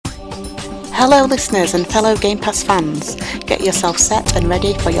Hello listeners and fellow Game Pass fans, get yourself set and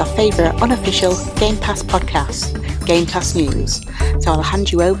ready for your favourite unofficial Game Pass podcast, Game Pass News. So I'll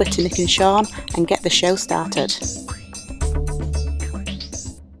hand you over to Nick and Sean and get the show started.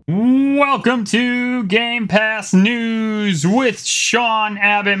 Welcome to Game Pass News with Sean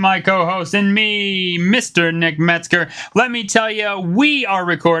Abbott, my co-host, and me, Mr. Nick Metzger. Let me tell you, we are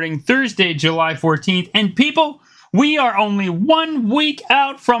recording Thursday, July 14th, and people, we are only 1 week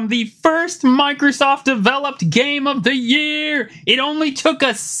out from the first Microsoft-developed game of the year. It only took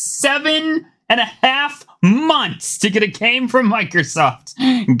us 7.5 months to get a game from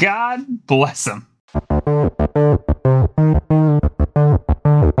Microsoft. God bless them.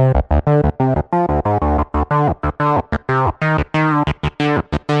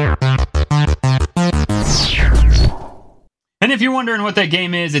 And if you're wondering what that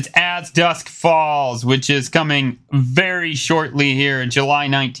game is, it's As Dusk Falls, which is coming very shortly here, July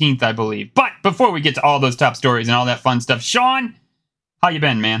 19th, I believe. But before we get to all those top stories and all that fun stuff, Sean, how you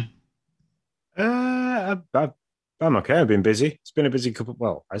been, man? I'm okay. I've been busy. It's been a busy couple.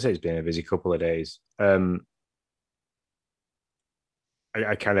 Well, I say it's been a busy couple of days. I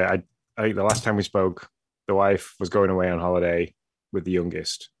think the last time we spoke, the wife was going away on holiday with the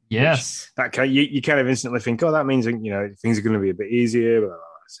youngest. Yes. That you kind of instantly think, oh, that means things are going to be a bit easier.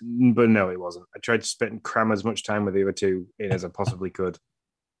 But no, it wasn't. I tried to cram as much time with the other two in as I possibly could,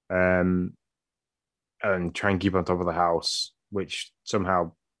 and try and keep on top of the house, which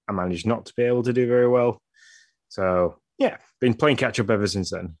somehow I managed not to be able to do very well. So yeah, been playing catch up ever since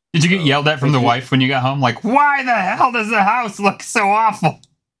then. Did you get yelled at from the wife when you got home? Like, why the hell does the house look so awful?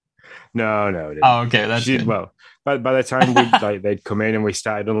 No. It didn't. Oh, okay, that's good. Well, by the time they'd come in and we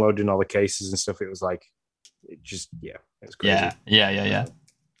started unloading all the cases and stuff, it was like, it was crazy. Yeah.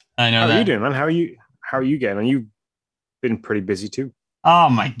 I know. How are you doing, man? How are you getting on? You've been pretty busy too. Oh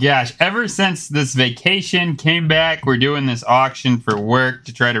my gosh! Ever since this vacation came back, we're doing this auction for work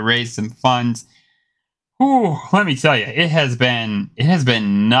to try to raise some funds. Ooh, let me tell you, it has been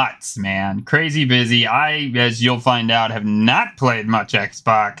nuts, man. Crazy busy. I, as you'll find out, have not played much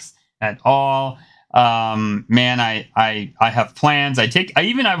Xbox at all. Man, I have plans. I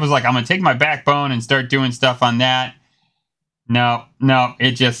was like, I'm gonna take my backbone and start doing stuff on that. No,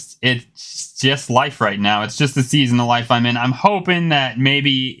 it's just life right now. It's just the season of life I'm in. I'm hoping that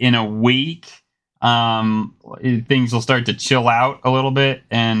maybe in a week, things will start to chill out a little bit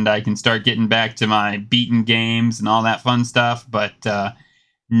and I can start getting back to my beaten games and all that fun stuff. But,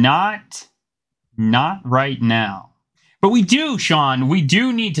 not right now. But we do, Sean, we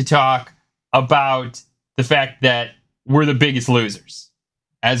do need to talk about the fact that we're the biggest losers.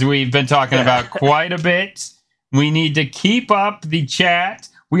 As we've been talking about quite a bit, we need to keep up the chat.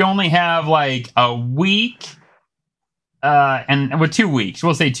 We only have like a week, and with 2 weeks.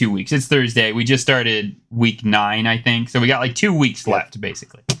 We'll say 2 weeks. It's Thursday. We just started week 9, I think. So we got like 2 weeks left,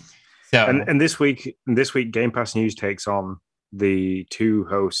 basically. So and this week, Game Pass News takes on the two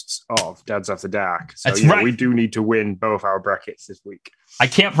hosts of Dads After Dark. So right. We do need to win both our brackets this week. I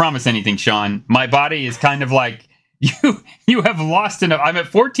can't promise anything, Sean. My body is kind of like, you have lost enough. I'm at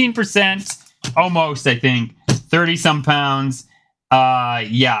 14%, almost, I think, 30-some pounds.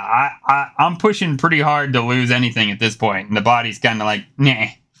 I'm pushing pretty hard to lose anything at this point. And the body's kind of like, nah,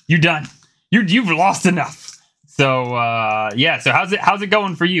 you're done. You've lost enough. So, so how's it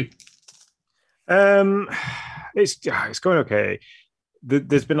going for you? It's going okay.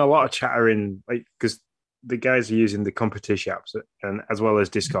 There's been a lot of chatter because the guys are using the competition apps and as well as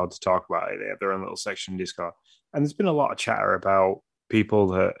Discord to talk about it. They have their own little section in Discord, and there's been a lot of chatter about people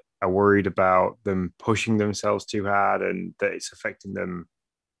that are worried about them pushing themselves too hard and that it's affecting them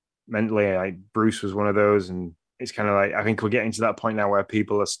mentally. Like Bruce was one of those, and it's kind of like I think we're getting to that point now where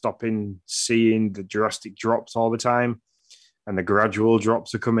people are stopping seeing the drastic drops all the time, and the gradual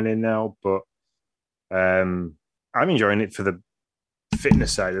drops are coming in now. But I'm enjoying it for the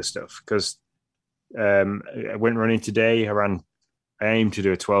fitness side of stuff because I went running today. I aimed to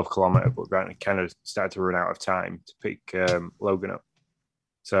do a 12 kilometer, but kind of started to run out of time to pick Logan up.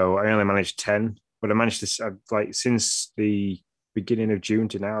 So I only managed 10, but I managed to since the beginning of June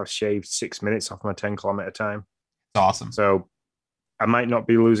to now, I've shaved 6 minutes off my 10 kilometer time. It's awesome. So I might not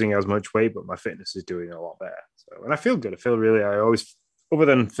be losing as much weight, but my fitness is doing a lot better. So, and I feel good. I always, other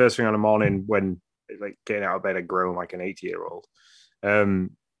than first thing on the morning when like getting out of bed and growing like an 80-year-old, I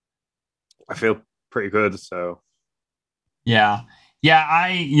feel pretty good. So yeah,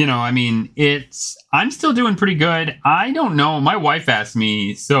 I'm still doing pretty good. I don't know. My wife asked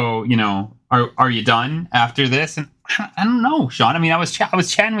me, so, are you done after this? And I don't know, Sean. I mean, I was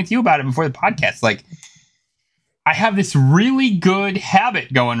chatting with you about it before the podcast. Like, I have this really good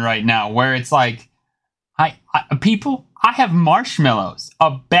habit going right now where it's like, I have marshmallows,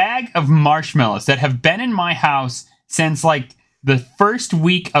 a bag of marshmallows that have been in my house since like the first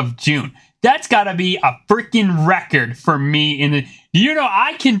week of June. That's got to be a freaking record for me.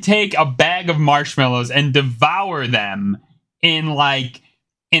 I can take a bag of marshmallows and devour them in like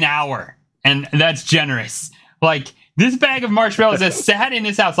an hour. And that's generous. Like, this bag of marshmallows has sat in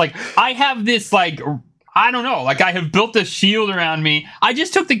this house. Like, I have this, like, I don't know. Like, I have built a shield around me. I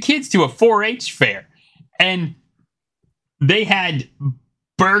just took the kids to a 4-H fair. And they had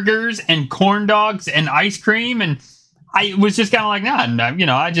burgers and corn dogs and ice cream. And I was just kind of like,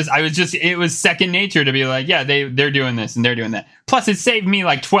 it was second nature to be like, yeah, they're doing this and they're doing that. Plus, it saved me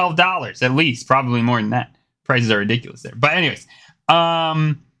like $12 at least, probably more than that. Prices are ridiculous there. But anyways,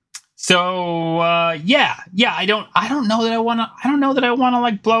 I don't know that I want to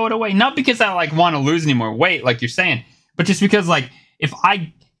like blow it away. Not because I like want to lose any more weight, like you're saying, but just because like if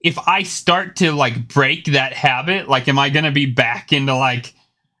I start to like break that habit, like, am I going to be back into like,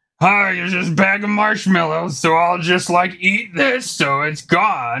 oh, here's this bag of marshmallows, so I'll just like eat this, so it's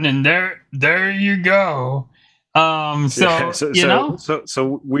gone, and there you go.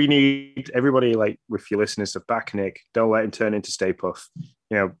 So we need everybody, like, if you're listening to back Nick, don't let him turn into Stay Puft.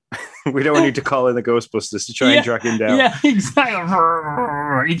 We don't need to call in the Ghostbusters to try and track him down. Yeah, exactly.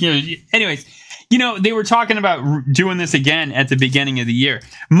 Anyways, they were talking about doing this again at the beginning of the year.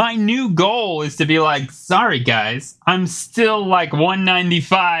 My new goal is to be like, sorry guys, I'm still like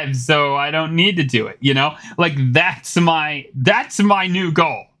 195, so I don't need to do it. Like that's my new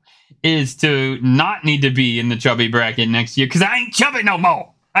goal, is to not need to be in the chubby bracket next year because I ain't chubby no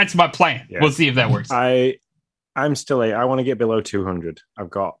more. That's my plan. Yeah. We'll see if that works. I'm still I want to get below 200. I've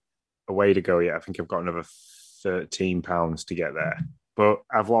got a way to go yet. I think I've got another 13 pounds to get there, but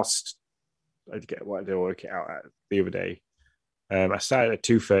I've lost. What did I work it out at the other day? I started at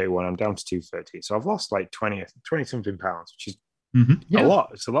 231. I'm down to 230. So I've lost like 20 something pounds, which is a lot.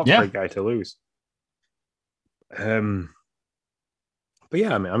 It's a lot for a guy to lose. But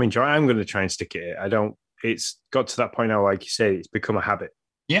yeah, I'm enjoying. I'm going to try and stick it. It's got to that point now, like you say, it's become a habit.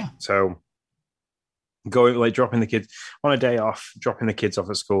 Yeah. So going, like, dropping the kids on a day off, dropping the kids off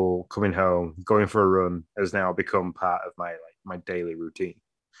at school, coming home, going for a run has now become part of my daily routine.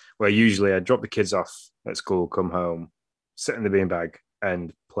 Where usually I drop the kids off at school, come home, sit in the beanbag,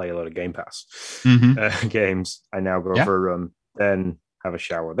 and play a lot of Game Pass games. I now go for a run, then have a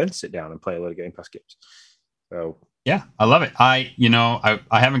shower, then sit down and play a lot of Game Pass games. So yeah, I love it. I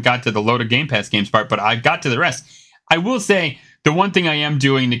haven't got to the load of Game Pass games part, but I got to the rest. I will say the one thing I am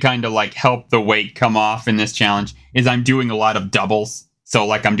doing to kind of like help the weight come off in this challenge is I'm doing a lot of doubles. So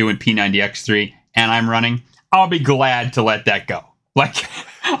like I'm doing P90X3 and I'm running. I'll be glad to let that go. Like,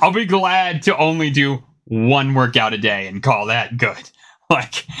 I'll be glad to only do one workout a day and call that good.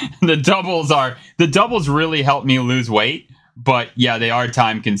 Like, the doubles really help me lose weight, but yeah, they are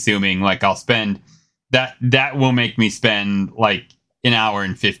time consuming. Like, I'll spend that will make me spend like an hour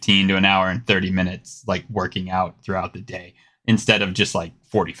and 15 to an hour and 30 minutes, like working out throughout the day instead of just like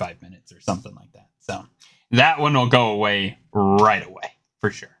 45 minutes or something like that. So that one will go away right away for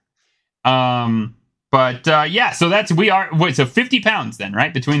sure. But so so 50 pounds then,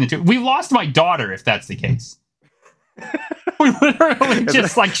 right? Between the two. We lost my daughter, if that's the case. We literally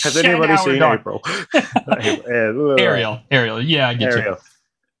just like has anybody seen April? Ariel. Yeah, I get you.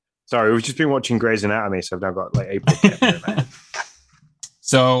 Sorry, we've just been watching Grey's Anatomy, so I've now got like April.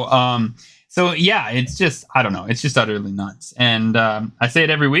 So yeah, it's just, I don't know. It's just utterly nuts. And I say it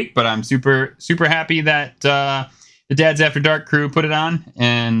every week, but I'm super, super happy that the Dads After Dark crew put it on,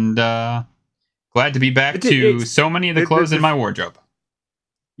 and glad to be back to so many of the clothes in my wardrobe.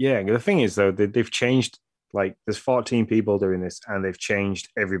 Yeah, the thing is, though, they've changed, like, there's 14 people doing this, and they've changed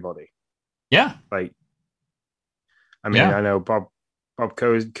everybody. Yeah. Like, I mean, I know Bob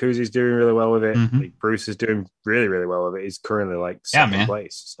Cousy's doing really well with it. Mm-hmm. Like, Bruce is doing really, really well with it. He's currently, like, second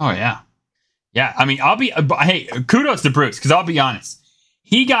place. Oh, yeah. Yeah, I mean, hey, kudos to Bruce, because I'll be honest.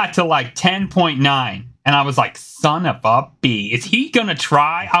 He got to, like, 10.9, and I was like, son of a bee. Is he going to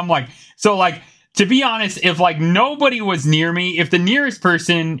try? I'm like, so, like, to be honest, if like nobody was near me, if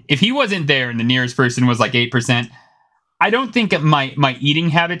he wasn't there and the nearest person was like 8%, I don't think my eating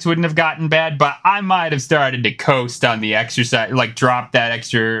habits wouldn't have gotten bad, but I might have started to coast on the exercise, like drop that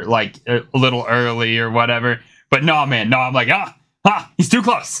extra, like a little early or whatever. But no, man, no, I'm like, he's too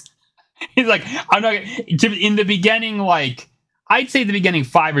close. He's like, I'm not in the beginning, like, I'd say the beginning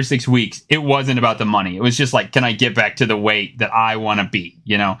 5 or 6 weeks, it wasn't about the money. It was just like, can I get back to the weight that I want to be,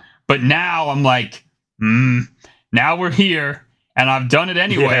 But now I'm like, now we're here, and I've done it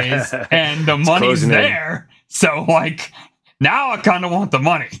anyways, and the money's there. So like now I kind of want the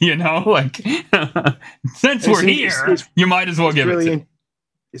money, like since we're here, you might as well give it to me.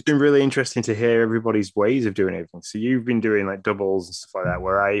 It's been really interesting to hear everybody's ways of doing everything. So you've been doing like doubles and stuff like that,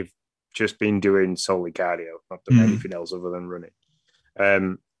 where I've just been doing solely cardio, not done anything else other than running.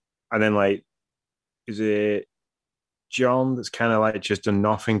 And then like, is it John that's kind of like just done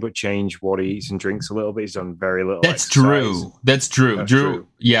nothing but change what he eats and drinks a little bit? He's done very little. That's Drew. That's Drew.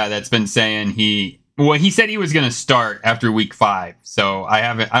 Yeah, that's been saying he said he was going to start after week 5. So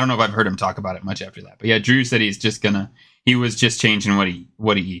I don't know if I've heard him talk about it much after that. But yeah, Drew said he was just changing what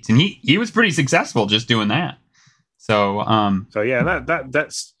he eats, and he was pretty successful just doing that. So yeah,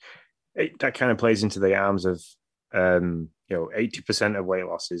 that kind of plays into the arms of 80% of weight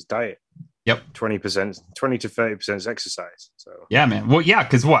loss is diet. Yep. 20 to 30% is exercise. So yeah, man. Well, yeah,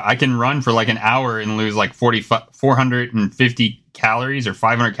 because I can run for like an hour and lose like 450 calories or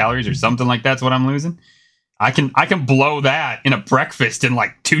 500 calories or something like that's what I'm losing. I can blow that in a breakfast in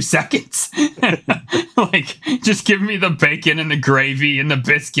like 2 seconds. Like, just give me the bacon and the gravy and the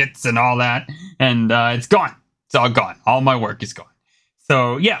biscuits and all that, and it's gone. It's all gone. All my work is gone.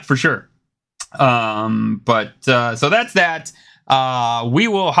 So yeah, for sure. So that's that. We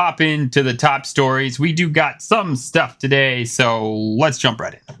will hop into the top stories. We do got some stuff today, so let's jump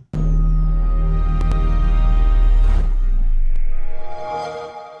right in.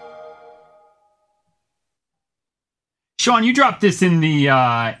 Sean, you dropped this in the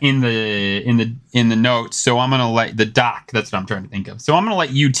notes, so I'm gonna let the doc. That's what I'm trying to think of. So I'm gonna let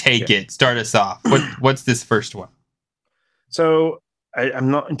you take it. Start us off. What's this first one? So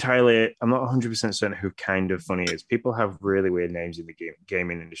I'm not 100% certain who Kind of Funny is. People have really weird names in the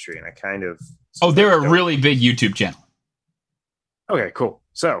gaming industry, and I kind of. They're a really big YouTube channel. Okay, cool.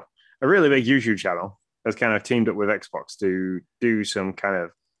 So a really big YouTube channel has kind of teamed up with Xbox to do some kind of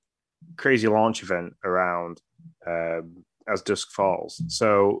crazy launch event around As Dusk Falls.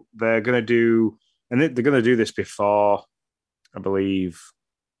 So they're going to do, and they're going to do this before, I believe,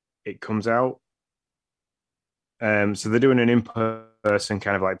 it comes out. So they're doing an in-person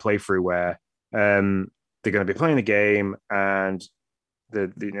kind of like playthrough where they're going to be playing the game, and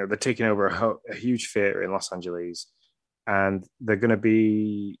they're taking over a huge theater in Los Angeles, and they're going to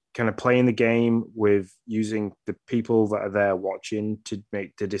be kind of playing the game with using the people that are there watching to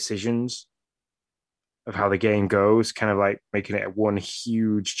make the decisions of how the game goes, kind of like making it one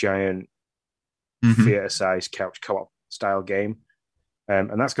huge giant theater-sized couch co-op style game.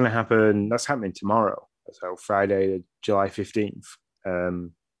 And that's going to happen. That's happening tomorrow. So Friday, July 15th,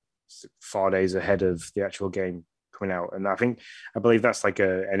 4 days ahead of the actual game coming out. And I believe that's like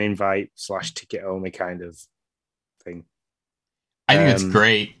an invite / ticket only kind of thing. I think it's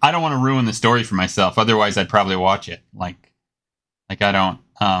great. I don't want to ruin the story for myself. Otherwise, I'd probably watch it. Like I don't.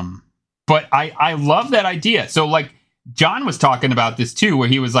 But I love that idea. So like John was talking about this too, where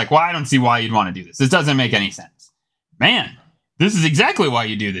he was like, well, I don't see why you'd want to do this. This doesn't make any sense. Man, this is exactly why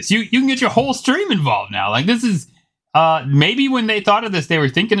you do this. You can get your whole stream involved now. Like this is maybe when they thought of this, they were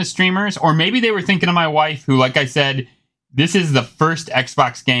thinking of streamers, or maybe they were thinking of my wife, who, like I said, this is the first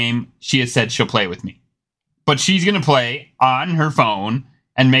Xbox game she has said she'll play with me. But she's going to play on her phone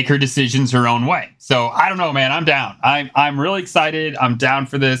and make her decisions her own way. So I don't know, man. I'm down. I'm really excited. I'm down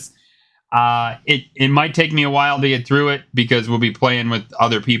for this. It might take me a while to get through it because we'll be playing with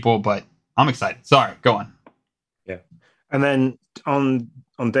other people, but I'm excited. Sorry, go on. Yeah. And then on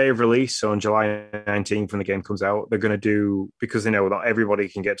day of release, so on July 19th when the game comes out, they're going to do, because they know not everybody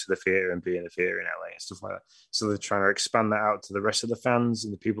can get to the theater and be in the theater in LA and stuff like that. So they're trying to expand that out to the rest of the fans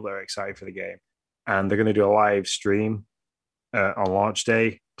and the people that are excited for the game. And they're going to do a live stream on launch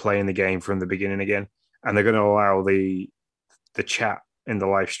day, playing the game from the beginning again. And they're going to allow the chat in the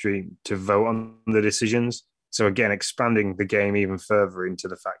live stream to vote on the decisions. So again, expanding the game even further into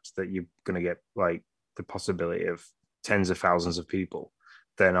the fact that you're going to get like the possibility of tens of thousands of people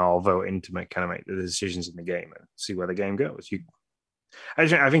then all voting to make the decisions in the game and see where the game goes. I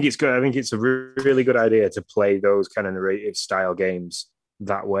think it's good. I think it's a really good idea to play those kind of narrative style games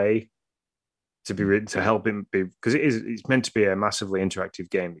that way, to help him be, because it's meant to be a massively interactive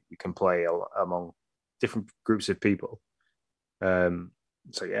game that you can play among different groups of people.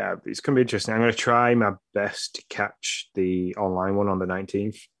 So yeah, it's going to be interesting. I'm going to try my best to catch the online one on the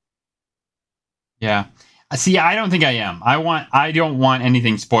 19th. Yeah. See, I don't think I am. I don't want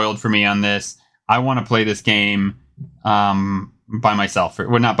anything spoiled for me on this. I want to play this game by myself.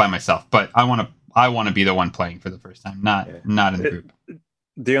 Well, not by myself, but I want to be the one playing for the first time, not in the group.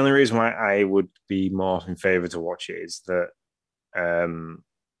 The only reason why I would be more in favor to watch it is that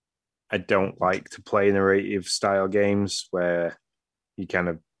I don't like to play narrative style games where you kind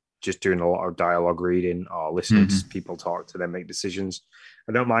of just doing a lot of dialogue reading or listening to people talk to them make decisions.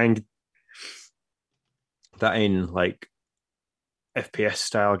 I don't mind that in like FPS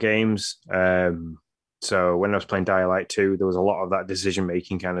style games. So when I was playing Dying Light 2, there was a lot of that decision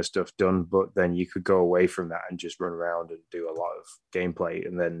making kind of stuff done, but then you could go away from that and just run around and do a lot of gameplay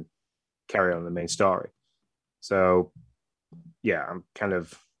and then carry on the main story. So yeah, I'm kind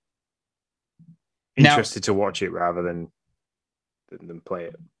of interested to watch it rather than play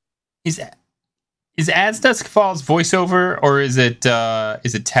it. Is As Dusk Falls voiceover or is it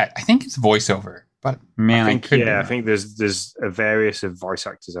tech? I think it's voiceover, but man, I think there's a various of voice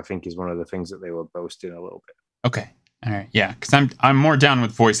actors. I think is one of the things that they were boasting a little bit. Okay, all right, yeah, because I'm more down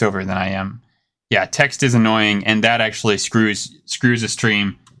with voiceover than I am. Yeah, text is annoying, and that actually screws a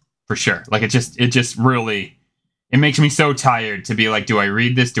stream for sure. Like it just really. It makes me so tired to be like, do I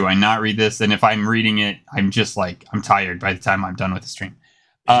read this? Do I not read this? And if I'm reading it, I'm just like, I'm tired by the time I'm done with the stream.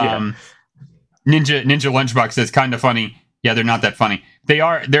 Ninja Lunchbox says, kind of funny. Yeah, they're not that funny. They're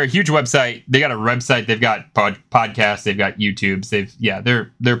a huge website. They got a website. They've got podcasts. They've got YouTubes.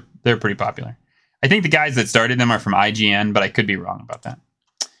 They're pretty popular. I think the guys that started them are from IGN, but I could be wrong about that.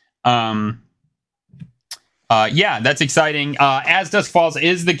 Yeah, that's exciting. As Dusk Falls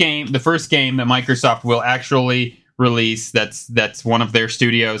is the first game that Microsoft will actually release. That's one of their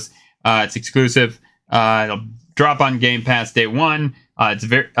studios. It's exclusive. It'll drop on Game Pass day one.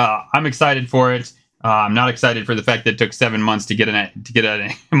 I'm excited for it. I'm not excited for the fact that it took 7 months to get a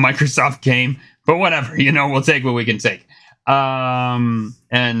Microsoft game, but whatever. We'll take what we can take.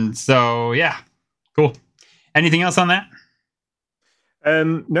 And so yeah, cool. Anything else on that?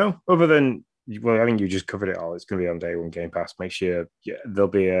 No, other than. Well, I think you just covered it all. It's going to be on day one Game Pass. Make sure there'll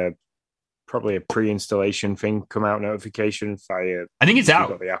be probably a pre-installation thing come out notification via. I think it's out.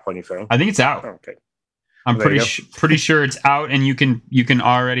 Got the app on your phone. I think it's out. Oh, okay. I'm pretty sure it's out, and you can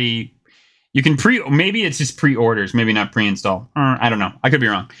maybe it's just pre-orders, maybe not pre-install. I don't know. I could be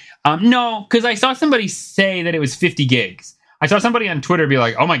wrong. No, because I saw somebody say that it was 50 gigs. I saw somebody on Twitter be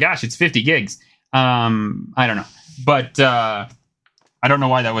like, "Oh my gosh, it's 50 gigs." I don't know, but. I don't know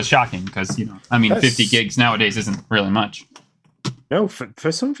why that was shocking because, 50 gigs nowadays isn't really much. No,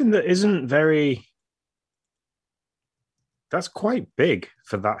 for something that isn't very... That's quite big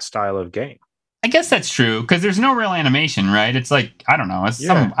for that style of game. I guess that's true because there's no real animation, right? It's like, I don't know. It's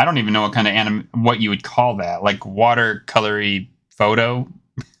I don't even know what kind of what you would call that. Like watercolory photo?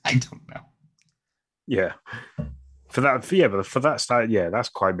 I don't know. Yeah. For that style, that's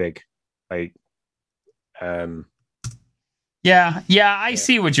quite big. Like, Yeah, I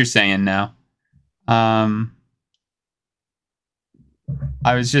see what you're saying now. I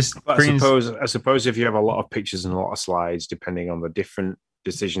was just. I suppose if you have a lot of pictures and a lot of slides, depending on the different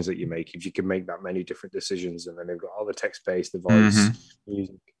decisions that you make, if you can make that many different decisions, and then they've got all the text based, the voice,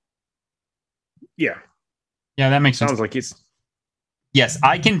 music. Yeah, that makes sense. Sounds like it's. Yes,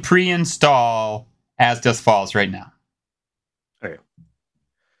 I can pre-install As Dusk Falls right now. Okay.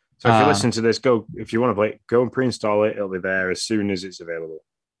 So if you listen to this, if you want to play it, go and pre-install it. It'll be there as soon as it's available.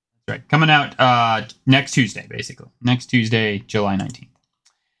 That's right. Coming out next Tuesday, basically. Next Tuesday, July 19th.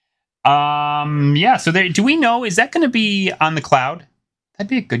 Yeah, so do we know, is that going to be on the cloud? That'd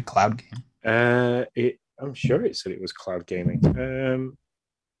be a good cloud game. I'm sure it said it was cloud gaming.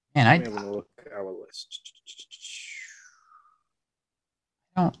 I look at our list.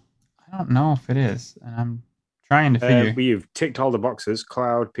 I don't know if it is, and I'm trying to figure. We've ticked all the boxes: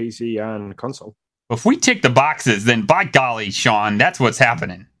 cloud, PC, and console. If we tick the boxes, then by golly, Sean, that's what's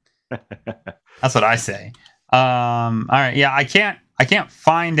happening. That's what I say. All right, yeah, I can't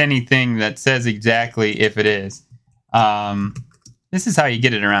find anything that says exactly if it is. This is how you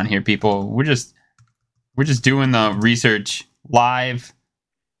get it around here, people. We're just doing the research live.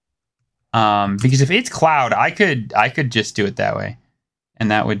 Because if it's cloud, I could just do it that way,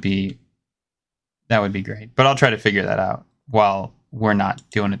 and that would be great. But I'll try to figure that out while we're not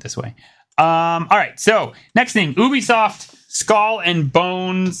doing it this way. All right. So next thing, Ubisoft Skull and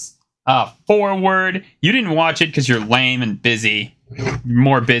Bones Forward. You didn't watch it because you're lame and busy.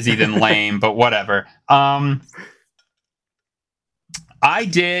 More busy than lame, but whatever. I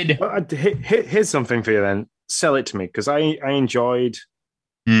did. Well, here's something for you then. Sell it to me because I enjoyed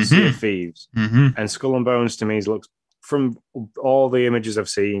Sea of Thieves, and Skull and Bones to me looks, from all the images I've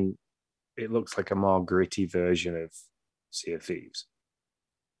seen, it looks like a more gritty version of Sea of Thieves.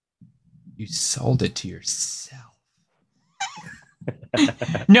 You sold it to yourself.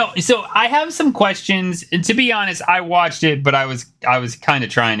 No, so I have some questions. And to be honest, I watched it, but I was kind of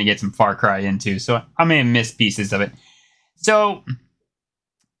trying to get some Far Cry into, so I may have missed pieces of it. So,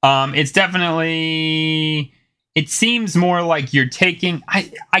 it's definitely, it seems more like you're taking.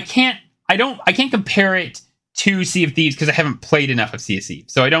 I can't compare it to Sea of Thieves because I haven't played enough of Sea of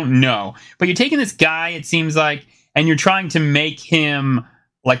Thieves, so I don't know. But you're taking this guy, it seems like, and you're trying to make him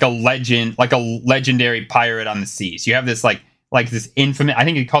like a legend, like a legendary pirate on the seas. You have this like this infamous, I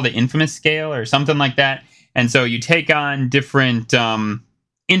think you called it infamous scale or something like that. And so you take on different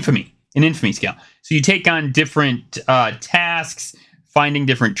infamy scale. So you take on different tasks, finding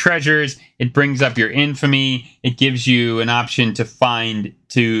different treasures. It brings up your infamy. It gives you an option to find,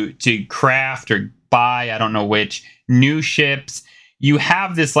 to craft or buy, I don't know which, new ships. You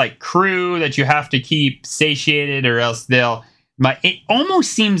have this like crew that you have to keep satiated, or else it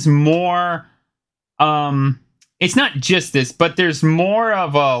almost seems more, it's not just this, but there's more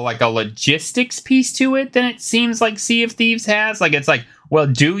of a logistics piece to it than it seems like Sea of Thieves has. Like, it's like, well,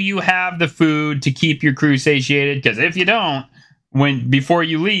 do you have the food to keep your crew satiated? Because if you don't, before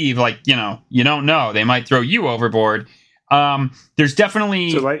you leave, like, you don't know, they might throw you overboard. There's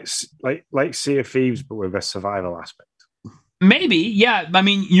definitely, so like Sea of Thieves, but with a survival aspect. Maybe, yeah. I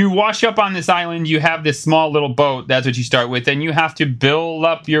mean, you wash up on this island, you have this small little boat, that's what you start with, and you have to build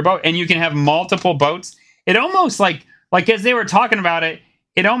up your boat, and you can have multiple boats. It almost like as they were talking about it,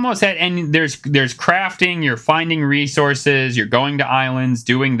 it almost had, and there's crafting, you're finding resources, you're going to islands,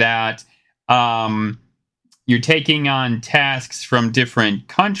 doing that. You're taking on tasks from different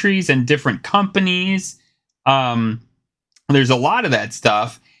countries and different companies. There's a lot of that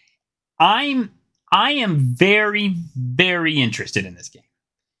stuff. I am very, very interested in this game.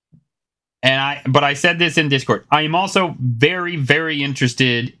 But I said this in Discord. I am also very, very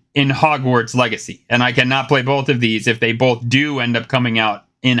interested in Hogwarts Legacy. And I cannot play both of these if they both do end up coming out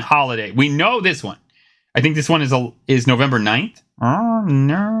in holiday. We know this one. I think this one is November 9th?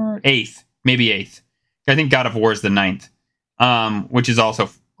 No, 8th. Maybe 8th. I think God of War is the 9th. Which is also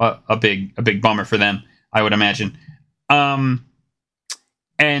a big bummer for them, I would imagine. And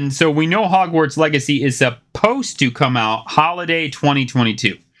so we know Hogwarts Legacy is supposed to come out holiday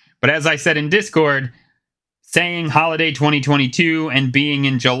 2022. But as I said in Discord, saying holiday 2022 and being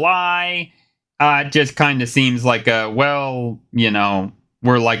in July just kind of seems like we're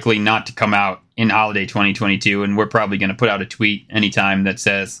likely not to come out in holiday 2022, and we're probably going to put out a tweet anytime that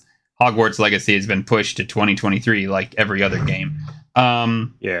says Hogwarts Legacy has been pushed to 2023 like every other game.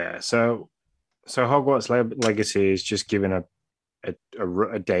 Yeah, so Hogwarts Legacy is just given a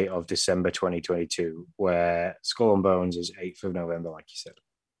date of December 2022, where Skull and Bones is 8th of November, like you said.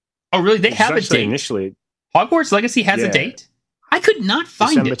 Oh, really? They have a date? Initially, Hogwarts Legacy has a date? I could not find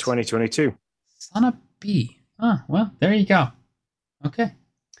December it. December 2022. Son of B. Oh, well, there you go. Okay.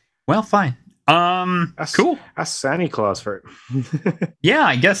 Well, fine. Cool. Ask Santa Claus for it. Yeah,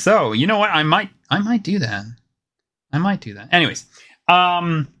 I guess so. You know what? I might do that. Anyways.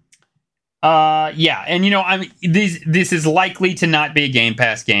 Yeah, and this is likely to not be a Game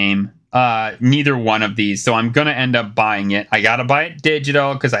Pass game. Neither one of these, so I'm gonna end up buying it. I gotta buy it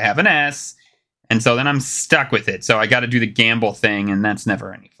digital because I have an S, and so then I'm stuck with it. So I gotta do the gamble thing, and that's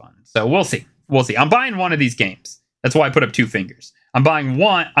never any fun. So we'll see. I'm buying one of these games. That's why I put up 2 fingers. I'm buying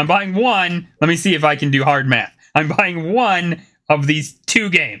one. Let me see if I can do hard math. I'm buying one of these 2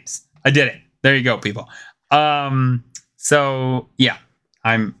 games. I did it. There you go, people. So yeah.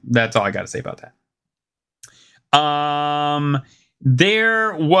 That's all I got to say about that.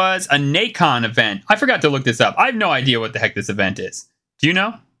 There was a Nacon event. I forgot to look this up. I have no idea what the heck this event is. Do you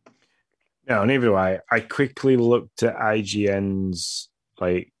know? No, neither do I. I quickly looked at IGN's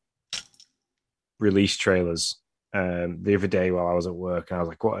release trailers the other day while I was at work, and I was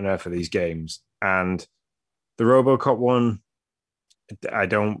like, what on earth are these games? And the RoboCop one, I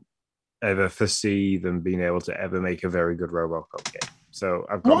don't ever foresee them being able to ever make a very good RoboCop game. So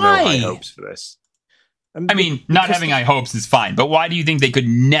I've got no high hopes for this. I mean, not having high hopes is fine, but why do you think they could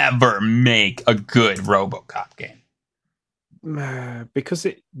never make a good RoboCop game? Because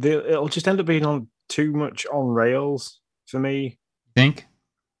it'll just end up being on too much on rails for me. Think?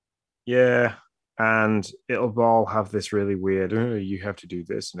 Yeah, and it'll all have this really weird, you have to do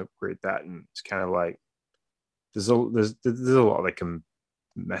this and upgrade that, and it's kind of like there's a lot that can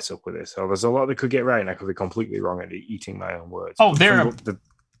mess up with this. So there's a lot that could get right, and I could be completely wrong at eating my own words. Oh,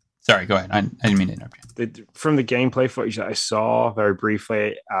 sorry, go ahead. I didn't mean to interrupt you. From the gameplay footage that I saw very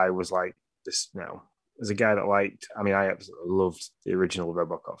briefly, I was like, this, as a guy that I absolutely loved the original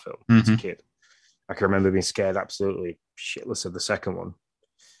RoboCop film as a kid. I can remember being scared absolutely shitless of the second one.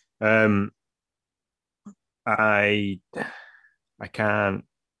 I can't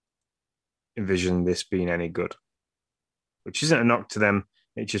envision this being any good, which isn't a knock to them.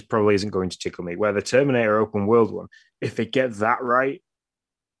 It just probably isn't going to tickle me. Where the Terminator open world one, if they get that right,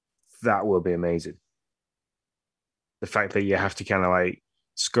 that will be amazing. the fact that you have to kind of like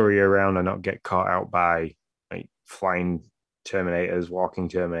scurry around and not get caught out by like flying Terminators, walking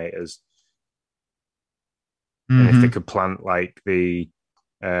Terminators. And if they could plant like the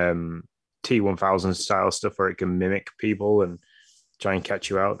T-1000 style stuff where it can mimic people and try and catch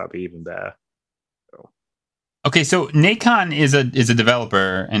you out, that'd be even better. Okay, so Nacon is a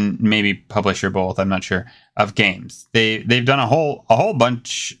developer and maybe publisher both, I'm not sure, of games. They've done a whole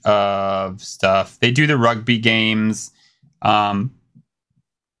bunch of stuff. They do the rugby games.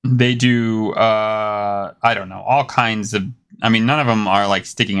 They do I don't know, all kinds of, I mean, none of them are like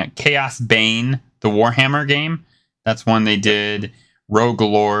sticking at Chaos Bane, the Warhammer game. That's one they did. Rogue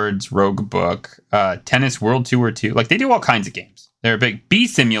Lords, Rogue Book, Tennis World Tour 2. Like, they do all kinds of games. They're a big Bee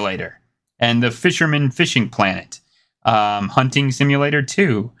Simulator and the Fisherman Fishing Planet. Hunting Simulator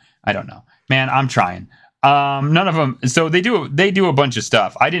 2. I don't know. Man, I'm trying. None of them. So they do a bunch of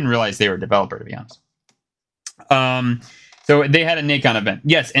stuff. I didn't realize they were a developer, to be honest. So they had a Nacon event.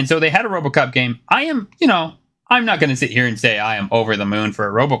 Yes, and so they had a RoboCop game. I'm not going to sit here and say I am over the moon for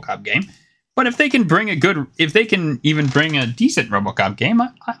a RoboCop game. But if they can even bring a decent RoboCop game,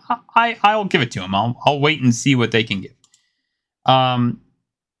 I'll give it to them. I'll wait and see what they can give.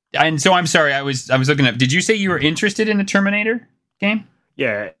 And so I'm sorry, I was looking up. Did you say you were interested in the Terminator game?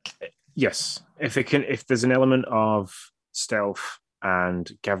 Yeah. Yes. If there's an element of stealth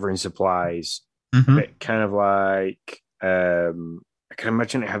and gathering supplies, a bit kind of like I can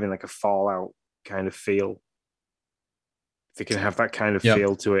imagine it having like a Fallout kind of feel. If they can have that kind of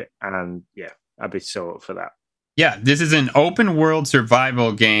feel to it, and yeah, I'd be so up for that. Yeah, this is an open world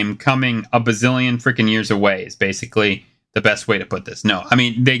survival game coming a bazillion freaking years away, is basically the best way to put this. No, I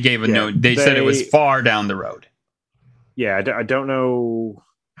mean, they gave a note. They said it was far down the road. Yeah, I don't know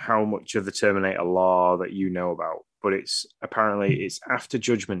how much of the Terminator lore that you know about, but it's after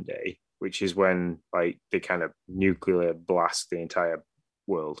Judgment Day, which is when like they kind of nuclear blast the entire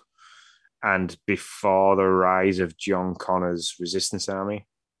world, and before the rise of John Connor's Resistance Army,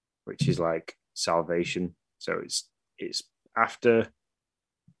 which is like Salvation. So it's after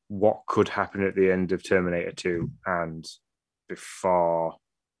what could happen at the end of Terminator 2 and before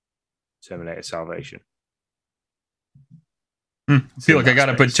Terminator Salvation. I feel like I got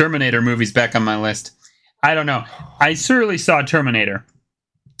to put Terminator movies back on my list. I don't know. I surely saw Terminator,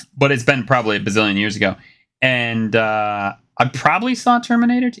 but it's been probably a bazillion years ago. And I probably saw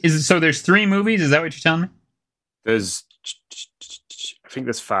Terminator. So there's 3 movies? Is that what you're telling me? I think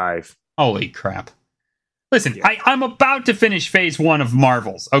there's 5. Holy crap. Listen, yeah. I'm about to finish phase 1 of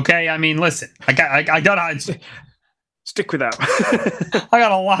Marvels, okay? I mean, listen, I got stick with that. I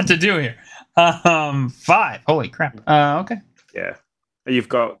got a lot to do here. 5. Holy crap. Okay. Yeah. You've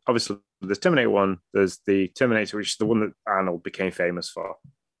got, obviously, there's Terminator 1, there's the Terminator, which is the one that Arnold became famous for.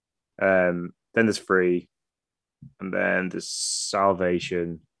 Then there's 3, and then there's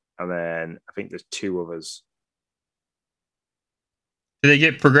Salvation, and then I think there's 2 others. Do they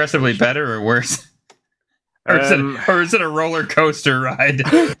get progressively better or worse? Or is it a roller coaster ride?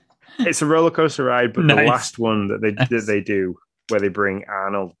 It's a roller coaster ride, but nice. The last one that they do, where they bring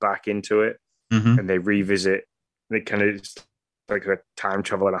Arnold back into it, and they revisit, they kind of like a time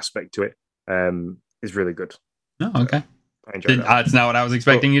travel aspect to it, is really good. Oh, okay. I enjoyed that. That's not what I was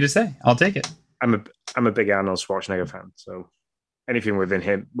expecting you to say. I'll take it. I'm a big Arnold Schwarzenegger fan, so anything with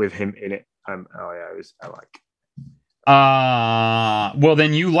him in it, I like. Well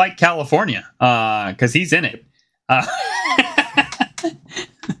then you like California, because he's in it.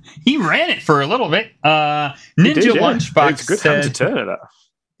 He ran it for a little bit. Ninja Lunchbox it's a good time to turn it up.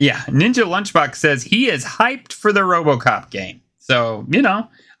 Yeah, Ninja Lunchbox says he is hyped for the RoboCop game. So,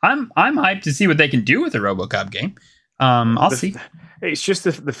 I'm hyped to see what they can do with the RoboCop game. I'll see. It's just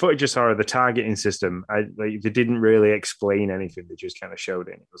the footage I saw of the targeting system. They didn't really explain anything. They just kind of showed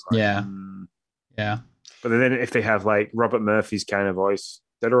it. It was like, yeah. But then if they have like Robert Murphy's kind of voice,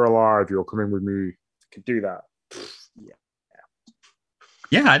 dead or alive, you're coming with me. They could do that.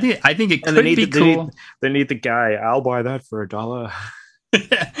 Yeah, I think it could be cool. They need the guy. I'll buy that for $1.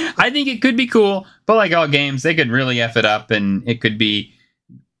 I think it could be cool, but like all games, they could really F it up, and it could be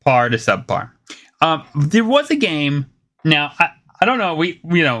par to subpar. There was a game. Now I don't know. We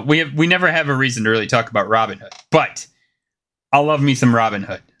never have a reason to really talk about Robin Hood, but I love me some Robin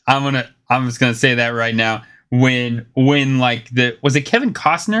Hood. I'm just gonna say that right now. When like was it Kevin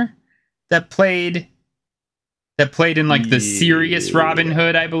Costner that played in like the serious Robin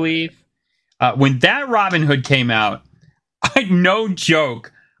Hood, I believe. When that Robin Hood came out, no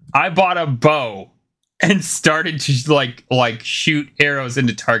joke, I bought a bow and started to like shoot arrows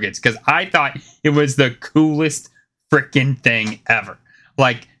into targets because I thought it was the coolest freaking thing ever.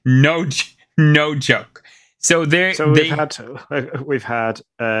 Like no joke. So we've had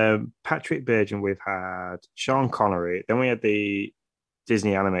Patrick Bajan, we've had Sean Connery, then we had the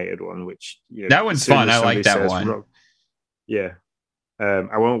Disney animated one, which that one's fun. I like that one. Yeah.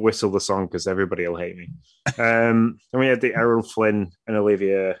 I won't whistle the song because everybody will hate me. Then we had the Errol Flynn and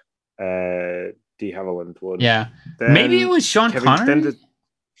Olivia de Havilland one. Yeah. Then maybe it was Sean Connery? Then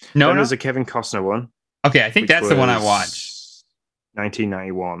there's a Kevin Costner one. Okay, I think that's the one I watched.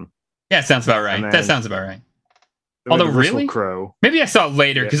 1991. Yeah, sounds about right. That sounds about right. Although, really? Crowe. Maybe I saw it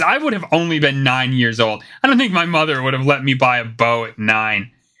later because I would have only been 9 years old. I don't think my mother would have let me buy a bow at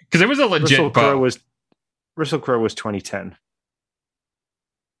 9 because it was a legit bow. Russell Crowe was 2010.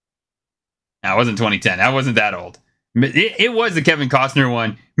 No, it wasn't 2010. I wasn't that old. It was the Kevin Costner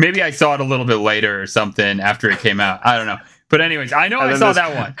one. Maybe I saw it a little bit later or something after it came out. I don't know. But anyways, I know I saw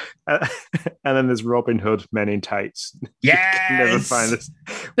that one. And then there's Robin Hood, Men in Tights. Yes! Never find this.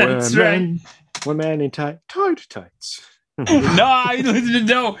 That's right. We're men in tights. No.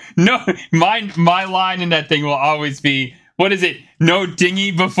 My line in that thing will always be, what is it? No dingy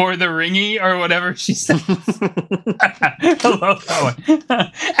before the ringy or whatever she says. I love that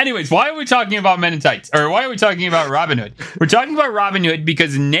one. Anyways, why are we talking about Men in Tights? Or why are we talking about Robin Hood? We're talking about Robin Hood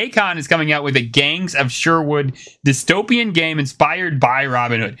because Nacon is coming out with a Gangs of Sherwood dystopian game inspired by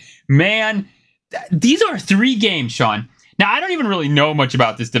Robin Hood. Man, these are 3 games, Sean. Now, I don't even really know much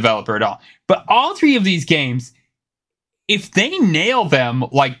about this developer at all. But all 3 of these games, if they nail them,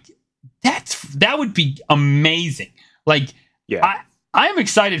 like, that would be amazing. Like, yeah. I'm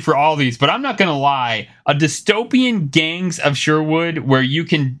excited for all these, but I'm not gonna lie. A dystopian Gangs of Sherwood where you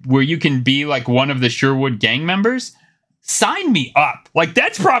can be like one of the Sherwood gang members, sign me up. Like,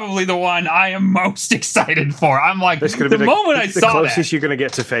 that's probably the one I am most excited for. I'm like, the moment I saw that, the closest you're gonna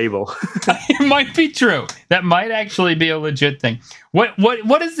get to Fable. It might be true. That might actually be a legit thing. What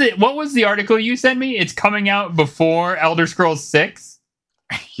is it? What was the article you sent me? It's coming out before Elder Scrolls 6.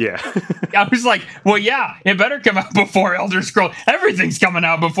 Yeah. I was like, well, yeah, it better come out before Elder Scrolls. Everything's coming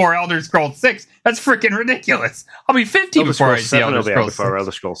out before Elder Scrolls 6. That's freaking ridiculous. I'll be 50 before I see Elder Scrolls 6. Before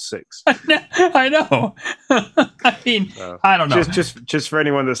Elder Scrolls 6. I know. I mean, I don't know. Just for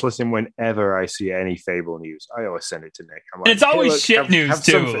anyone that's listening, whenever I see any Fable news, I always send it to Nick. I'm like, it's always shit news,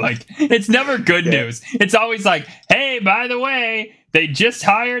 too. Something. Like, it's never good news. It's always like, hey, by the way, they just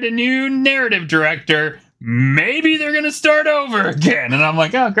hired a new narrative director. Maybe they're going to start over again. And I'm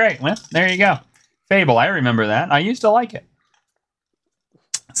like, oh, great. Well, there you go. Fable. I remember that. I used to like it.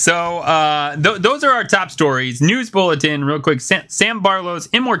 So those are our top stories. News bulletin, real quick. Sam Barlow's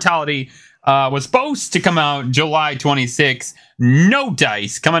Immortality was supposed to come out July 26th. No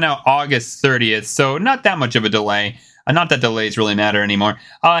dice. Coming out August 30th. So not that much of a delay. Not that delays really matter anymore.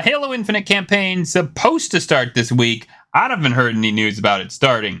 Halo Infinite campaign supposed to start this week. I haven't heard any news about it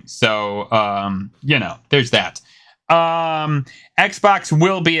starting. So, there's that. Xbox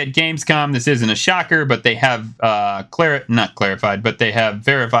will be at Gamescom. This isn't a shocker, but they have not clarified, but they have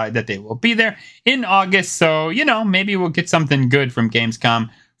verified that they will be there in August. So, maybe we'll get something good from Gamescom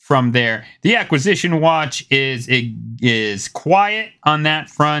from there. The acquisition watch is quiet on that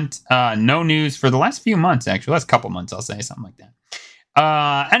front. No news for the last few months, actually. Last couple months, I'll say, something like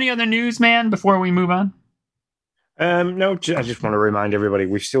that. Any other news, man, before we move on? No, I just want to remind everybody,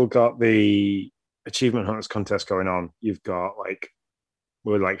 we've still got the Achievement Hunters contest going on.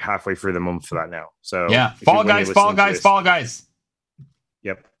 We're like halfway through the month for that now. So yeah, Fall Guys.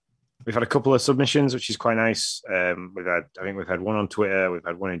 Yep. We've had a couple of submissions, which is quite nice. I think we've had one on Twitter, we've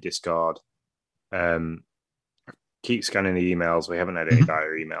had one in Discord. Keep scanning the emails. We haven't had any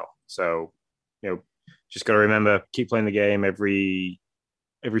via email. So, just got to remember, keep playing the game.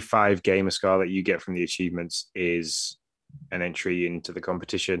 Every 5 gamer score that you get from the achievements is an entry into the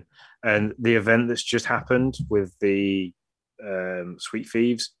competition. And the event that's just happened with the Sweet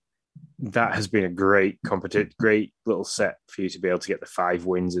Thieves, that has been a great little set for you to be able to get the 5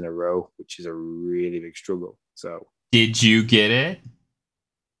 wins in a row, which is a really big struggle. So, did you get it?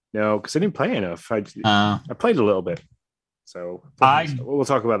 No, because I didn't play enough. I played a little bit. So we'll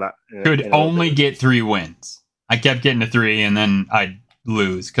talk about that. Could only get 3 wins. I kept getting to 3 and then I'd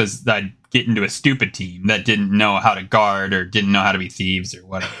lose because I'd get into a stupid team that didn't know how to guard or didn't know how to be thieves or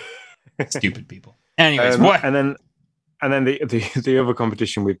whatever. Stupid people. Anyways, what? And then the other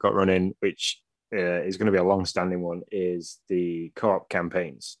competition we've got running, which is going to be a long-standing one, is the co-op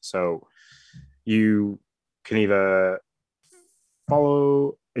campaigns. So you can either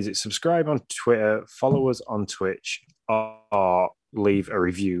subscribe on Twitter, follow us on Twitch, or leave a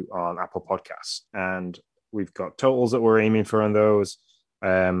review on Apple Podcasts. And we've got totals that we're aiming for on those.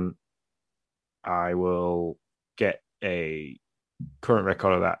 I will get a current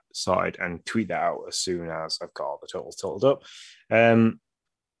record of that sorted and tweet that out as soon as I've got all the totals totaled up. And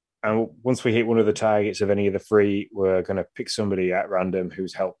once we hit one of the targets of any of the three, we're going to pick somebody at random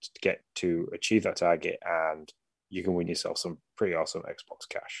who's helped get to achieve that target, and you can win yourself some pretty awesome Xbox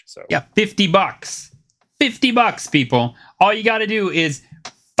cash. So yeah, $50. $50, people. All you got to do is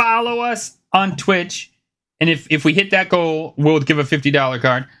follow us on Twitch, and if we hit that goal, we'll give a $50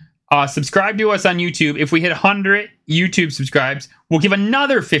 card. Subscribe to us on YouTube. If we hit 100 YouTube subscribes, we'll give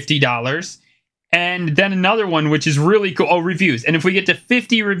another $50. And then another one, which is really cool. Oh, reviews. And if we get to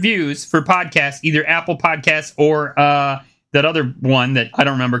 50 reviews for podcasts, either Apple Podcasts or that other one that I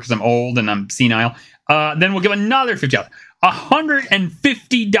don't remember because I'm old and I'm senile, then we'll give another $50.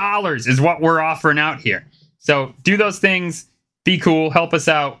 $150 is what we're offering out here. So do those things. Be cool. Help us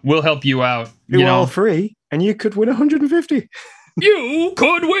out. We'll help you out. Do all three, and you could win 150. You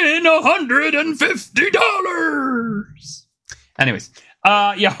could win $150. Anyways.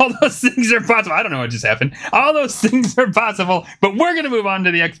 Yeah, all those things are possible. I don't know what just happened. All those things are possible, but we're going to move on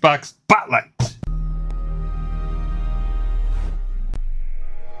to the Xbox Spotlight.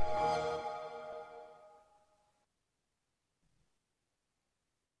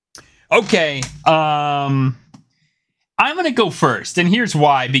 Okay, I'm going to go first, and here's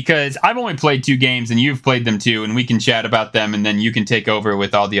why, because I've only played 2 games, and you've played them too, and we can chat about them, and then you can take over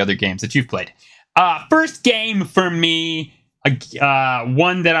with all the other games that you've played. First game for me...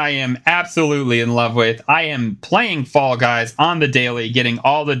 one that I am absolutely in love with. I am playing Fall Guys on the daily, getting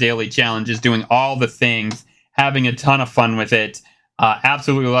all the daily challenges, doing all the things, having a ton of fun with it.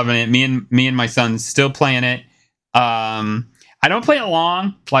 Absolutely loving it. Me and my son still playing it. I don't play it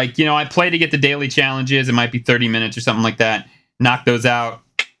long. Like, I play to get the daily challenges. It might be 30 minutes or something like that. Knock those out,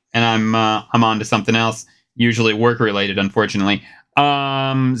 and I'm on to something else. Usually work related, unfortunately.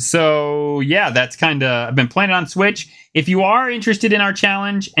 So yeah, that's kind of, I've been playing it on Switch. If you are interested in our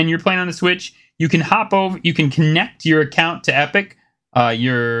challenge and you're playing on the Switch, you can hop over, you can connect your account to Epic,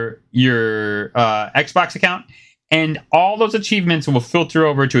 your Xbox account, and all those achievements will filter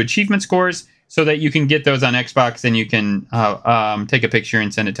over to achievement scores so that you can get those on Xbox and you can, take a picture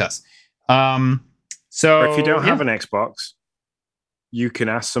and send it to us. So or if you don't have an Xbox, you can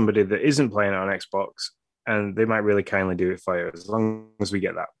ask somebody that isn't playing it on Xbox, and they might really kindly do it for you as long as we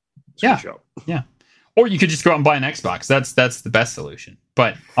get that screenshot. Yeah. Or you could just go out and buy an Xbox. That's the best solution,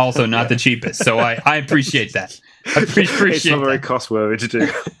 but also not the cheapest. So I appreciate that. I appreciate it's not very cost worthy to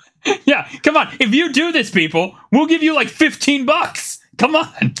do. Yeah, come on. If you do this, people, we'll give you like $15. Come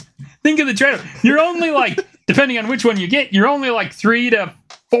on. Think of the trade-off. You're only like, depending on which one you get, you're only like $300 to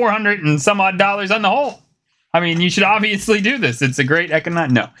 $400 and some odd dollars on the whole. I mean, you should obviously do this. It's a great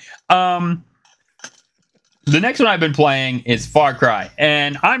economic. No. The next one I've been playing is Far Cry,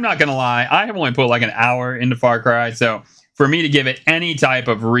 and I'm not going to lie, I have only put like an hour into Far Cry, so for me to give it any type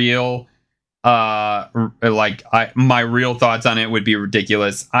of real, my real thoughts on it would be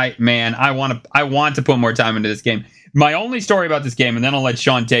ridiculous. I want to put more time into this game. My only story about this game, and then I'll let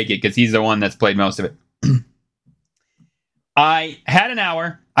Sean take it because he's the one that's played most of it. I had an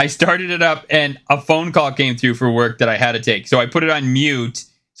hour, I started it up, and a phone call came through for work that I had to take, so I put it on mute.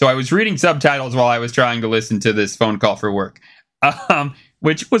 So I was reading subtitles while I was trying to listen to this phone call for work,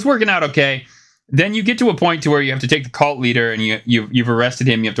 which was working out okay. Then you get to a point to where you have to take the cult leader and you've arrested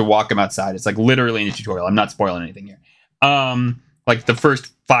him. You have to walk him outside. It's like literally in the tutorial. I'm not spoiling anything here. Like the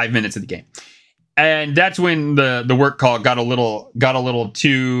first 5 minutes of the game. And that's when the work call got a little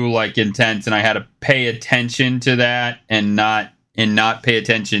too like intense, and I had to pay attention to that and not pay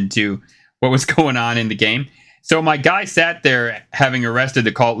attention to what was going on in the game. So my guy sat there having arrested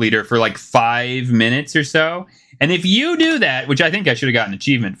the cult leader for like 5 minutes or so. And if you do that, which I think I should have gotten an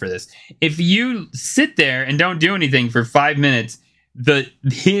achievement for this, if you sit there and don't do anything for 5 minutes,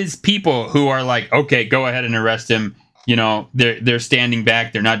 his people who are like, okay, go ahead and arrest him, they're standing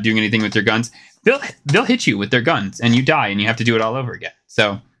back, they're not doing anything with their guns, they'll hit you with their guns and you die and you have to do it all over again.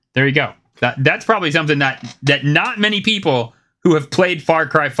 So there you go. That's probably something that not many people who have played Far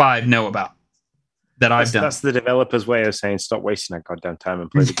Cry 5 know about. I've done. That's the developer's way of saying stop wasting that goddamn time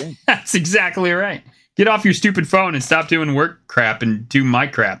and play the game. That's exactly right. Get off your stupid phone and stop doing work crap and do my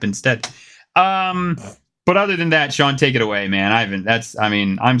crap instead. But other than that, Sean, take it away, man.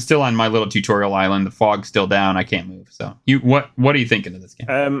 I'm still on my little tutorial island. The fog's still down. I can't move. So what are you thinking of this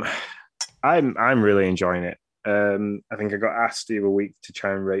game? I'm really enjoying it. I think I got asked the other week to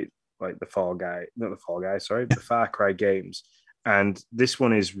try and rate like the Far Cry games. And this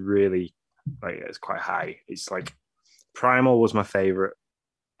one is really it's quite high. It's like Primal was my favorite,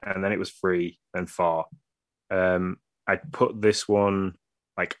 and then it was 3 and 4. I'd put this one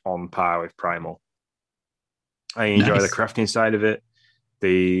like on par with Primal. I enjoy Nice. the crafting side of it.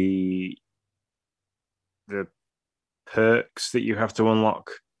 The perks that you have to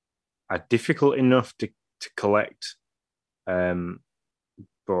unlock are difficult enough to collect,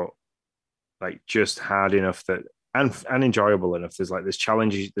 but like just hard enough that and enjoyable enough. There's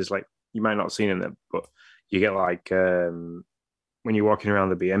challenges. There's like you might not have seen in them, but you get like when you're walking around,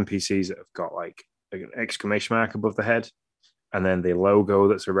 there'll be NPCs that have got like an exclamation mark above the head, and then the logo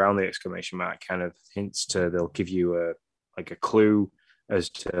that's around the exclamation mark kind of hints to they'll give you a clue as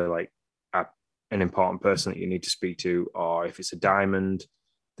to like an important person that you need to speak to, or if it's a diamond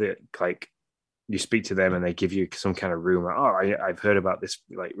that like you speak to them and they give you some kind of rumor. Oh, I've heard about this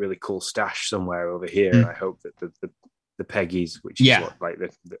like really cool stash somewhere over here, and I hope that the Peggies, which is what, like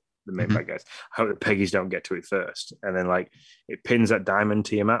the main bad guys, I hope the Peggies don't get to it first, and then like it pins that diamond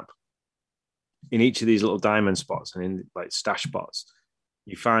to your map. In each of these little diamond spots and in like stash spots,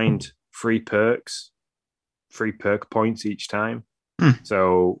 you find free perk points each time.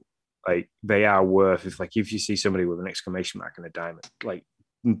 So like they are worth if you see somebody with an exclamation mark and a diamond, like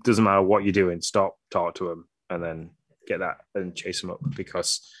doesn't matter what you're doing, stop, talk to them, and then get that and chase them up,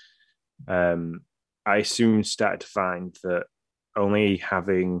 because I soon started to find that only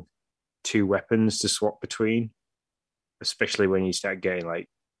having 2 weapons to swap between, especially when you start getting like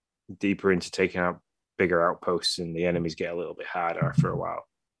deeper into taking out bigger outposts and the enemies get a little bit harder after a while.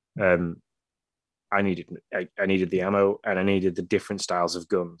 I needed the ammo, and I needed the different styles of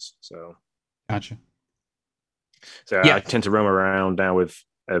guns. So gotcha. So yeah. I tend to roam around now with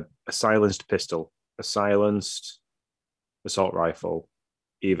a silenced pistol, a silenced assault rifle,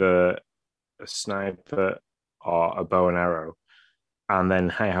 either a sniper or a bow and arrow, and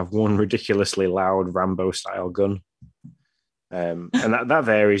then I have one ridiculously loud Rambo style gun. And that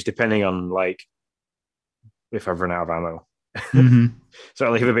varies depending on like if I've run out of ammo. So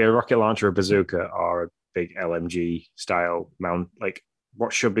it'll either be a rocket launcher, a bazooka, or a big LMG style mount, like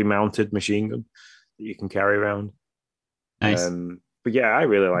what should be mounted machine gun that you can carry around. Nice. But yeah, I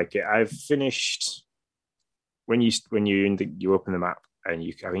really like it. I've finished when you open the map and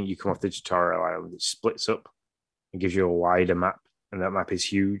I think you come off the tutorial island, it splits up and gives you a wider map, and that map is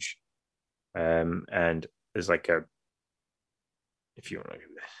huge. And there's like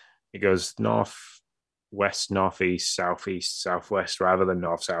it goes north, west, northeast, southeast, southwest, rather than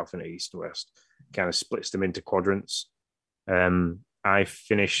north, south, and east and west. Kind of splits them into quadrants. I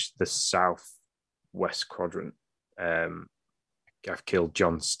finished the southwest quadrant. I've killed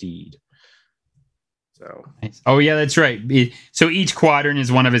John Steed. So nice. Oh yeah, that's right. So each quadrant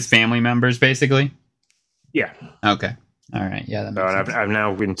is one of his family members, basically. Yeah. Okay. All right. Yeah. That makes sense. I've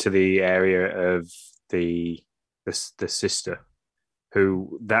now been to the area of the sister,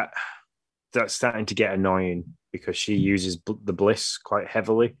 who that's starting to get annoying because she uses the bliss quite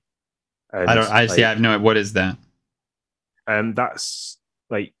heavily. And I have no. What is that? That's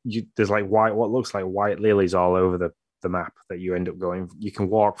like there's like what looks like white lilies all over the map that you end up going. You can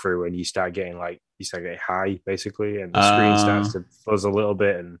walk through and you start getting high basically, and the screen starts to fuzz a little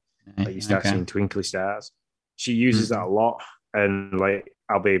bit, and like, you start seeing twinkly stars. She uses that a lot, and like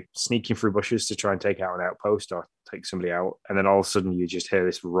I'll be sneaking through bushes to try and take out an outpost or take somebody out, and then all of a sudden you just hear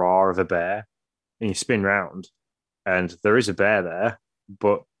this roar of a bear, and you spin round, and there is a bear there,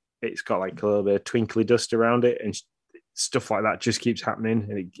 but it's got like a little bit of twinkly dust around it, and stuff like that just keeps happening,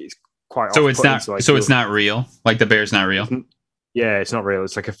 and it's quite. So it's not. So it's not real. Like the bear's not real. Yeah, it's not real.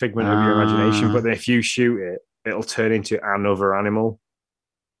 It's like a figment of your imagination. But then if you shoot it, it'll turn into another animal.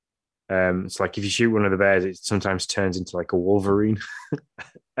 It's like if you shoot one of the bears, it sometimes turns into like a wolverine,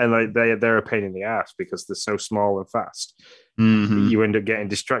 and like they're a pain in the ass because they're so small and fast. You end up getting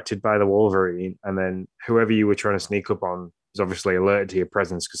distracted by the wolverine, and then whoever you were trying to sneak up on is obviously alerted to your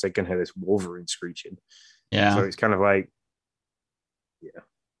presence because they can hear this wolverine screeching. Yeah. So it's kind of like,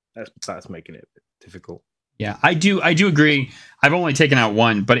 that's making it a bit difficult. Yeah, I do agree. I've only taken out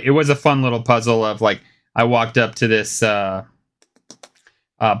one, but it was a fun little puzzle of like I walked up to this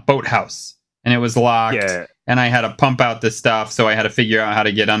boathouse and it was locked, and I had to pump out the stuff, so I had to figure out how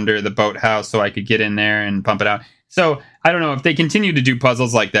to get under the boathouse so I could get in there and pump it out. So I don't know if they continue to do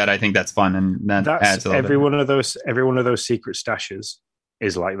puzzles like that. I think that's fun, and that's adds a little every one of those secret stashes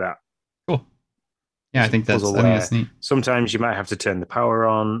is like that. Cool. Yeah, I think that's neat. Sometimes you might have to turn the power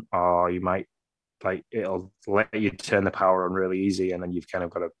on, or you might it'll let you turn the power on really easy, and then you've kind of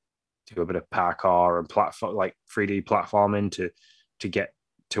got to do a bit of parkour and platform, like 3D platforming to get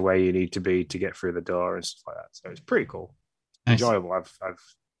to where you need to be to get through the door and stuff like that. So it's pretty cool. Nice. Enjoyable. I've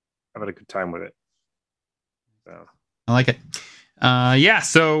had a good time with it. So. I like it.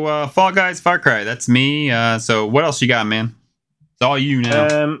 So Fall Guys, Far Cry. That's me. So what else you got, man? It's all you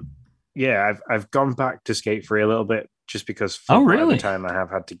now. Yeah, I've gone back to Skate 3 a little bit just because for Oh, whatever really? time I have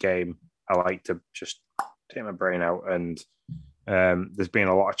had to game, I like to just take my brain out. And there's been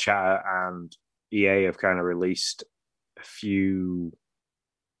a lot of chatter, and EA have kind of released a few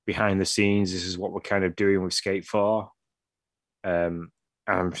behind the scenes. This is what we're kind of doing with Skate 4. I'm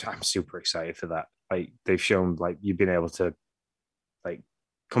super excited for that. Like they've shown, like you've been able to like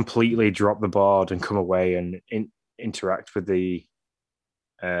completely drop the board and come away and interact with the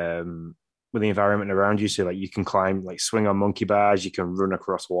environment around you. So like you can climb, like swing on monkey bars, you can run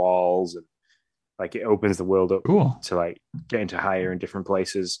across walls, and like it opens the world up Cool. to like get into higher and different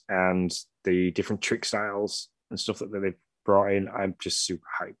places, and the different trick styles and stuff that they've brought in. I'm just super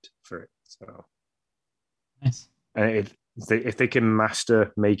hyped for it. So Nice. and if they can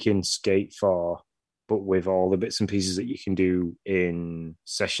master making Skate 4, but with all the bits and pieces that you can do in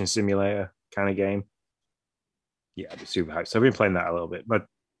Session Simulator kind of game, yeah, I'd be super hyped. So I've been playing that a little bit. My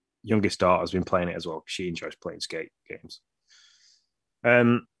youngest daughter's been playing it as well. She enjoys playing skate games.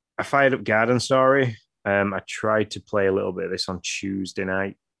 I fired up Garden Story. I tried to play a little bit of this on Tuesday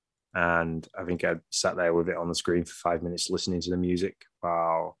night, and I think I sat there with it on the screen for 5 minutes listening to the music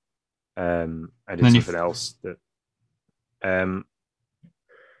while I did something else that and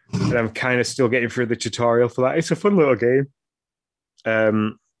I'm kind of still getting through the tutorial for that. It's a fun little game.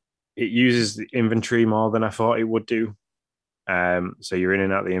 It uses the inventory more than I thought it would do. So you're in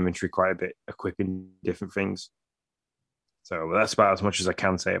and out of the inventory quite a bit, equipping different things. So that's about as much as I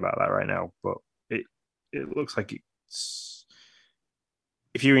can say about that right now. But it looks like it's.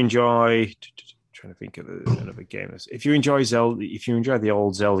 If you enjoy, trying to think of another game. If you enjoy Zelda, if you enjoy the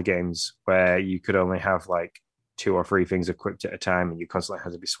old Zelda games where you could only have like 2 or 3 things equipped at a time, and you constantly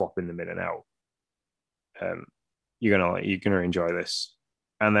have to be swapping them in and out, you're gonna enjoy this.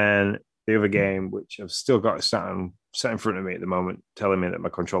 And then the other game, which I've still got sat in front of me at the moment, telling me that my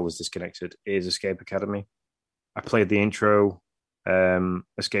controller's disconnected, is Escape Academy. I played the intro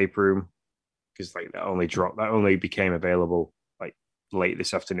escape room because like that only became available like late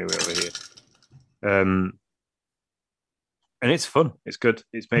this afternoon over here. And it's fun. It's good.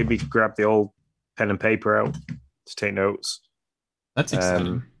 It's made me grab the old pen and paper out to take notes. That's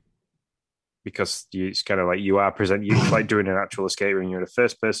exciting. Because it's kind of like you're like doing an actual escape room. You're in a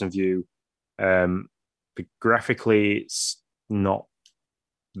first person view. But graphically, it's not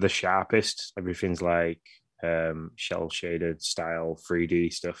the sharpest. Everything's like shell shaded style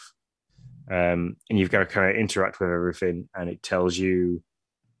 3D stuff. And you've got to kind of interact with everything, and it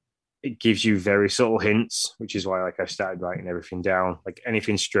gives you very subtle hints, which is why like I started writing everything down. Like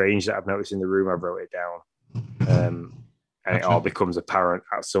anything strange that I've noticed in the room, I wrote it down. And gotcha. It all becomes apparent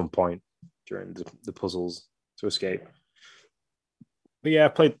at some point during the puzzles to escape. But yeah, I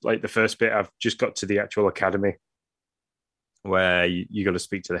played like the first bit. I've just got to the actual academy where you got to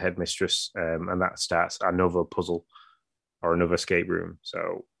speak to the headmistress, and that starts another puzzle or another escape room.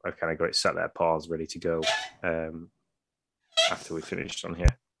 So I've kind of got it sat there, paused, ready to go after we finished on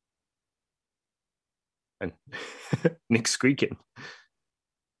here. And Nick's squeaking.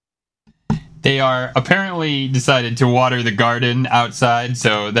 They are apparently decided to water the garden outside,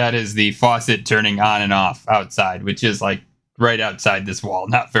 so that is the faucet turning on and off outside, which is like right outside this wall,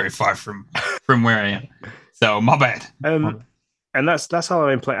 not very far from where I am. So my bad. And that's all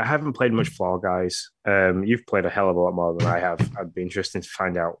I've been playing. I haven't played much Fall Guys. You've played a hell of a lot more than I have. I'd be interested to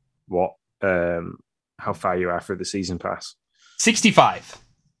find out how far you are through the season pass. 65.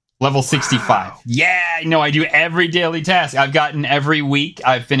 Level 65. Wow. Yeah, no, I do every daily task. I've gotten every week.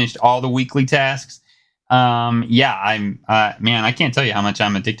 I've finished all the weekly tasks. Yeah, I'm man, I can't tell you how much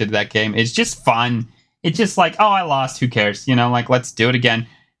I'm addicted to that game. It's just fun. It's just like, oh, I lost. Who cares? You know, like let's do it again.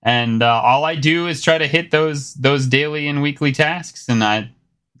 And all I do is try to hit those daily and weekly tasks, and I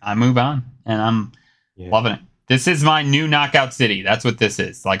move on, and I'm loving it. This is my new Knockout City. That's what this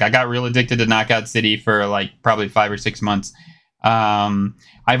is. Like I got real addicted to Knockout City for like probably 5 or 6 months.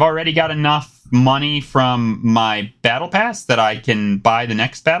 I've already got enough money from my battle pass that I can buy the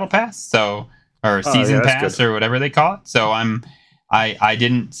next battle pass, or season pass or whatever they call it. So I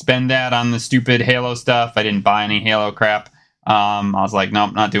didn't spend that on the stupid Halo stuff. I didn't buy any Halo crap. I was like,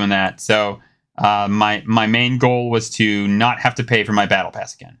 nope, not doing that. So my main goal was to not have to pay for my battle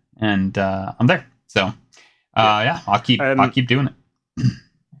pass again, and I'm there. So I'll keep doing it.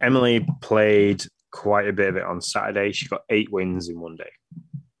 Emily played quite a bit of it on Saturday. She got 8 wins in one day.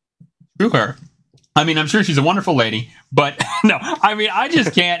 Screw her. I mean, I'm sure she's a wonderful lady, but no, I mean, I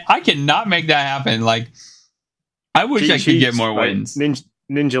just can't. I cannot make that happen. Like, I wish I could get more wins. Ninja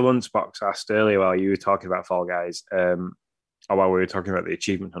Lunchbox asked earlier while you were talking about Fall Guys, or while we were talking about the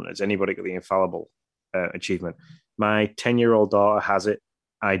achievement hunters, anybody got the infallible achievement? My 10-year-old daughter has it.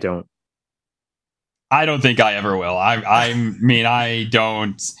 I don't. I don't think I ever will. I mean, I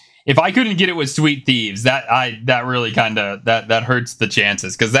don't. If I couldn't get it with Sweet Thieves, that really kind of that hurts the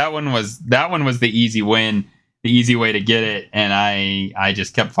chances, because that one was the easy win, the easy way to get it, and I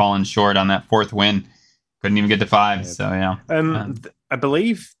just kept falling short on that fourth win. Couldn't even get to 5. So yeah. I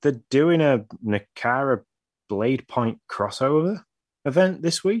believe they're doing a Nakara Blade Point crossover event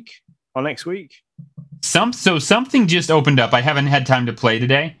this week or next week. Something just opened up. I haven't had time to play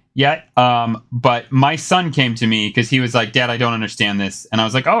today yet. But my son came to me because he was like, "Dad, I don't understand this." And I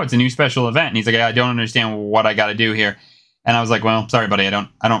was like, "Oh, it's a new special event." And he's like, "I don't understand what I got to do here." And I was like, "Well, sorry, buddy, I don't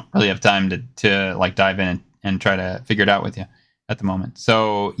really have time to like dive in and try to figure it out with you at the moment."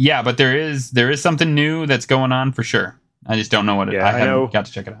 So yeah, but there is something new that's going on for sure. I just don't know what it is. I haven't got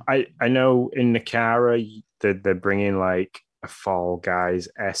to check it out. I know in Nakara they're bringing like a Fall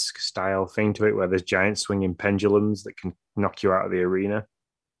Guys-esque style thing to it, where there's giant swinging pendulums that can knock you out of the arena.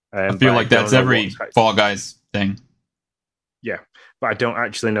 I feel like that's every Fall Guys thing. Yeah, but I don't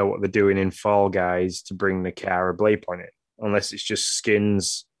actually know what they're doing in Fall Guys to bring Nakara Blade Point in, unless it's just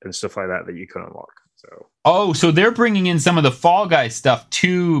skins and stuff like that you can unlock. So they're bringing in some of the Fall Guys stuff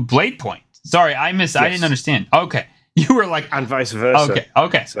to Blade Point. Sorry, I didn't understand. Okay. You were like, and vice versa.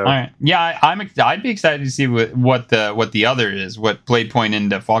 Okay. So, all right. Yeah, I'd be excited to see what the other is, what Blade Point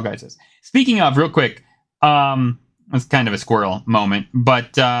into Fall Guys is. Speaking of, real quick, it's kind of a squirrel moment,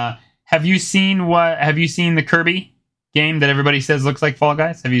 but have you seen the Kirby game that everybody says looks like Fall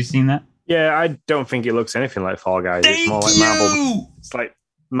Guys? Have you seen that? Yeah, I don't think it looks anything like Fall Guys. It's more like Marble. It's like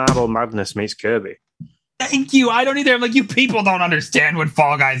Marble Madness meets Kirby. Thank you. I don't either. I'm like, you people don't understand what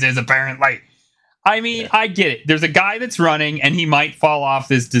Fall Guys is, apparently. I mean, I get it. There's a guy that's running, and he might fall off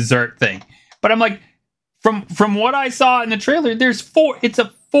this dessert thing. But I'm like, from what I saw in the trailer, it's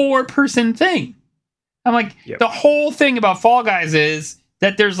a 4-person thing. I'm like, The whole thing about Fall Guys is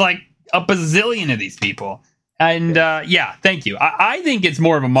that there's like a bazillion of these people. And thank you. I think it's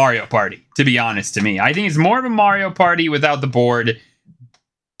more of a Mario Party, to be honest to me. I think it's more of a Mario Party without the board.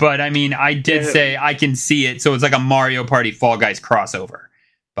 But I mean, I did say I can see it. So it's like a Mario Party Fall Guys crossover.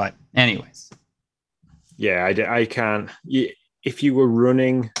 But anyways. Yeah, I can't. If you were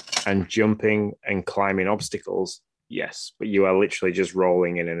running and jumping and climbing obstacles, yes, but you are literally just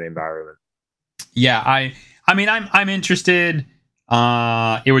rolling in an environment. Yeah, I mean, I'm interested.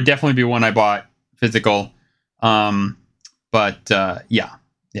 It would definitely be one I bought physical. But yeah,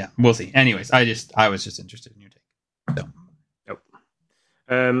 we'll see. Anyways, I was just interested in your take. So. Nope.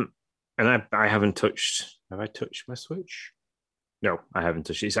 And I haven't touched. Have I touched my Switch? No, I haven't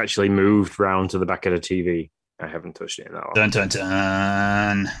touched it. It's actually moved round to the back of the TV. I haven't touched it in that long. Dun, dun,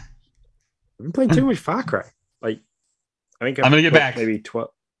 dun. I've been playing too much Far Cry. Like, I think I'm going to get back. Maybe 12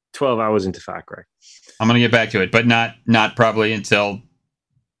 hours into Far Cry. I'm going to get back to it, but not probably until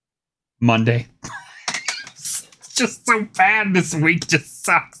Monday. It's just so bad this week. Just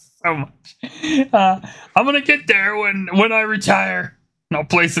sucks so much. I'm going to get there when I retire. And I'll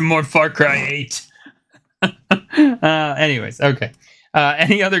play some more Far Cry 8. Anyways, okay.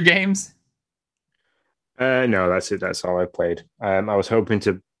 Any other games? No, that's it. That's all I played. I was hoping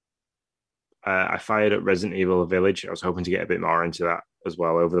to. I fired up Resident Evil Village. I was hoping to get a bit more into that as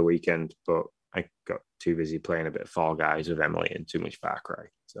well over the weekend, but I got too busy playing a bit of Fall Guys with Emily and too much Far Cry,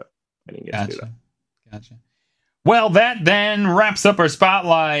 so I didn't get to do that. Gotcha. Well, that then wraps up our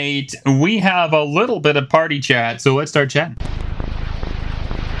spotlight. We have a little bit of party chat, so let's start chatting.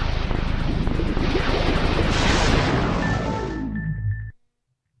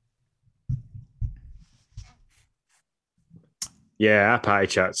 Yeah, our party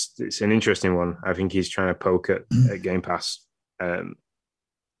chats. It's an interesting one. I think he's trying to poke at Game Pass.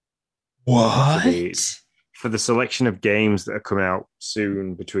 What? For the selection of games that are coming out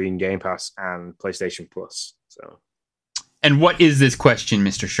soon between Game Pass and PlayStation Plus. So, and what is this question,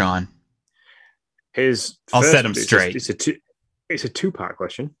 Mr. Sean? I'll set him straight. It's a two-part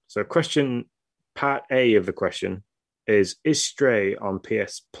question. So, part A of the question is Stray on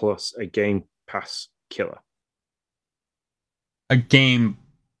PS Plus a Game Pass killer? A game.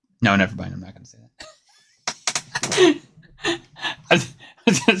 No, never mind. I'm not going to say that.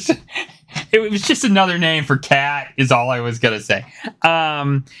 It was just another name for cat, is all I was going to say.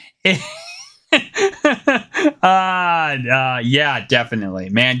 Yeah, definitely,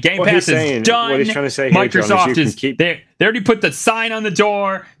 man. Game Pass is done. What he's trying to say Microsoft here, John, they already put the sign on the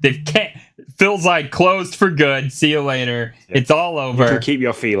door. Phil's like closed for good. See you later. Yeah. It's all over. You can keep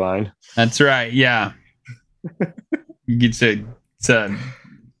your feline. That's right. Yeah. It's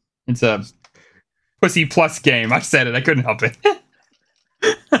a Pussy Plus game. I said it. I couldn't help it.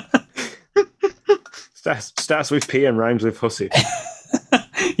 Starts with P and rhymes with Pussy.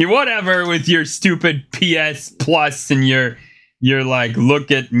 whatever with your stupid PS Plus and your like,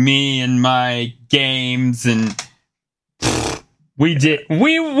 look at me and my games, and we did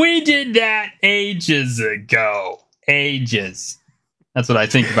that ages ago. Ages. That's what I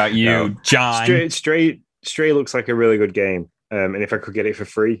think about you, John. Stray looks like a really good game. And if I could get it for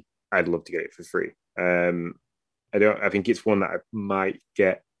free, I'd love to get it for free. I think it's one that I might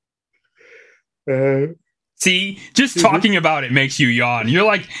get. See, just talking about it makes you yawn.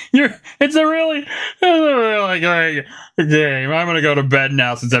 It's a really great game. I'm gonna go to bed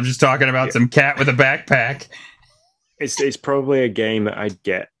now since I'm just talking about some cat with a backpack. It's probably a game that I'd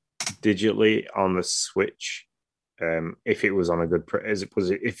get digitally on the Switch, if it was on a good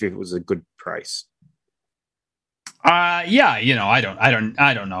if it was a good price. Yeah, I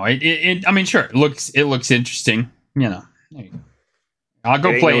don't know. I mean, sure, it looks interesting. I'll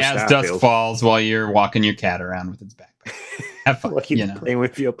go play As Dusk Falls while you're walking your cat around with its backpack. Have fun, playing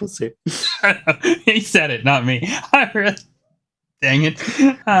with your pussy. He said it, not me. Dang it.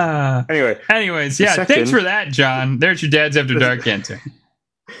 Anyways, yeah, thanks for that, John. There's your Dad's After Dark answer.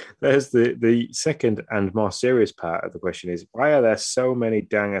 There's the second and more serious part of the question is, why are there so many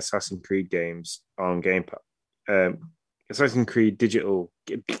dang Assassin's Creed games on Game Pass? Assassin's Creed Digital.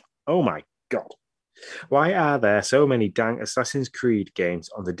 Oh my God. Why are there so many dang Assassin's Creed games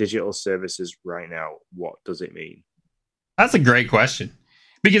on the digital services right now? What does it mean? That's a great question.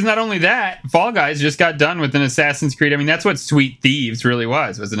 Because not only that, Fall Guys just got done with an Assassin's Creed. I mean, that's what Sweet Thieves really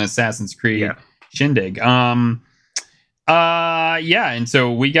was an Assassin's Creed shindig. Yeah, and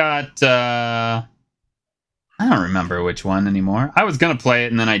so we got I don't remember which one anymore. I was gonna play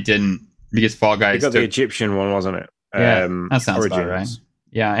it and then I didn't because Fall Guys the Egyptian one, wasn't it? Yeah, that sounds about right.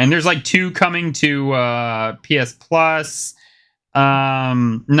 Yeah, and there's like 2 coming to PS Plus.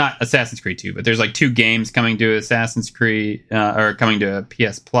 Not Assassin's Creed 2, but there's like 2 games coming to Assassin's Creed or coming to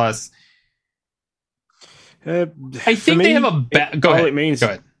PS Plus. I think they have a go ahead. Go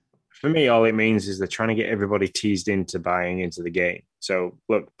ahead. For me, all it means is they're trying to get everybody teased into buying into the game. So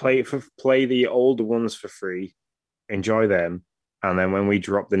look, play the older ones for free, enjoy them, and then when we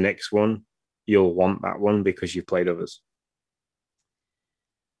drop the next one, you'll want that one because you played others.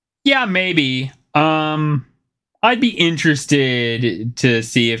 Yeah, maybe. I'd be interested to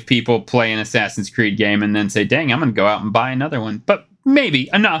see if people play an Assassin's Creed game and then say, dang, I'm going to go out and buy another one. But maybe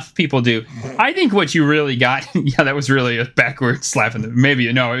enough people do. I think what you really got, yeah, that was really a backward slap in the,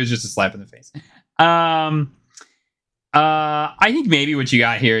 maybe, no, it was just a slap in the face. I think maybe what you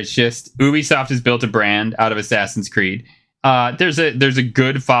got here is just Ubisoft has built a brand out of Assassin's Creed. There's a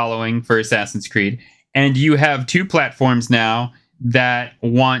good following for Assassin's Creed, and you have 2 platforms now that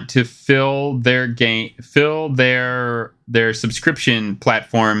want to fill their subscription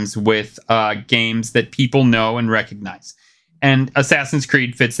platforms with games that people know and recognize. And Assassin's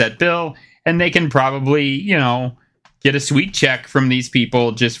Creed fits that bill, and they can probably, get a sweet check from these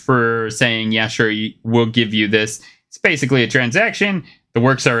people just for saying, yeah, sure, we'll give you this. It's basically a transaction. The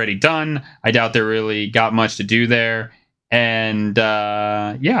work's already done. I doubt they really got much to do there. And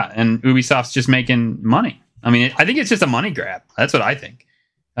and Ubisoft's just making money. I mean, I think it's just a money grab. That's what I think.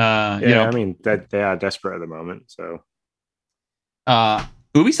 I mean, they are desperate at the moment. So,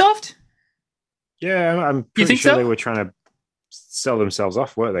 Ubisoft? Yeah, I'm pretty sure they were trying to sell themselves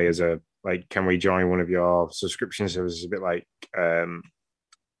off, weren't they? As a can we join one of your subscription services? A bit like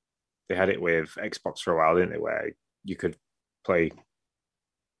they had it with Xbox for a while, didn't they? Where you could play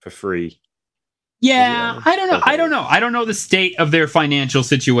for free. Yeah, I don't know. I don't know the state of their financial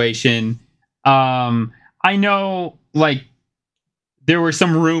situation. I know, there were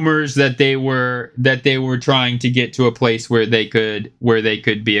some rumors that they were trying to get to a place where they could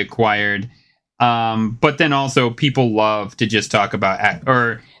be acquired. But then also people love to just talk about,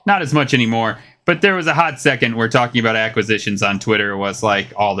 or not as much anymore. But there was a hot second where talking about acquisitions on Twitter was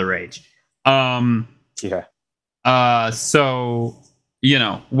like all the rage. So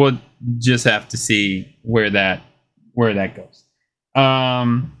we'll just have to see where that goes.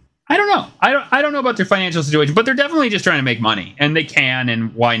 I don't know. I don't know about their financial situation, but they're definitely just trying to make money, and they can,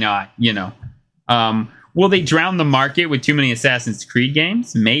 and why not? Will they drown the market with too many Assassin's Creed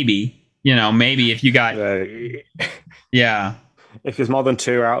games? Maybe. Maybe if you got, yeah. If there's more than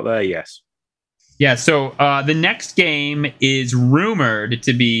 2 out there, yes. Yeah. So the next game is rumored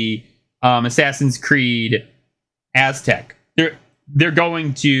to be Assassin's Creed Aztec. They're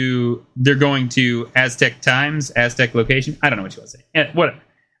going to Aztec Times, Aztec location. I don't know what you want to say. Whatever.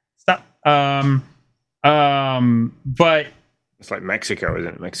 Stop. But it's like Mexico,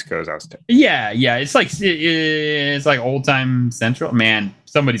 isn't it? Mexico's Aztec. Yeah. It's like old time Central. Man,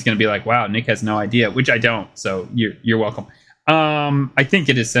 somebody's gonna be like, "Wow, Nick has no idea," which I don't. So you're welcome. I think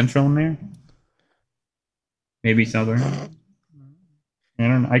it is Central America. Maybe Southern. I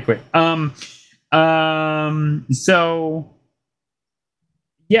don't know. I quit. So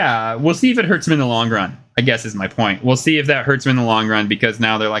yeah, we'll see if it hurts them in the long run, I guess is my point. We'll see if that hurts them in the long run, because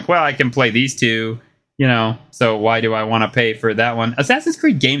now they're like, well, I can play these two, so why do I want to pay for that one? Assassin's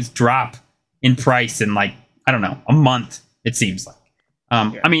Creed games drop in price in, like, I don't know, a month, it seems like.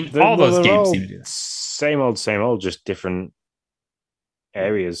 I mean, all those games seem to do that. Same old, just different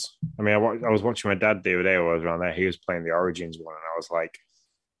areas. I mean, I was watching my dad the other day while I was around there. He was playing the Origins one, and I was like,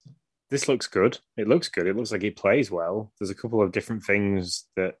 this looks good. It looks good. It looks like he plays well. There's a couple of different things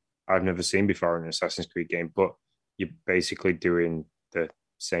that I've never seen before in an Assassin's Creed game, but you're basically doing the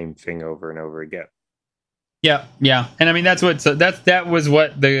same thing over and over again. Yeah. And I mean, that was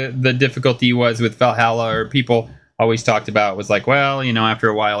what the difficulty was with Valhalla, or people always talked about, was like, well, after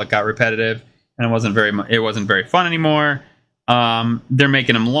a while it got repetitive and it wasn't very fun anymore. They're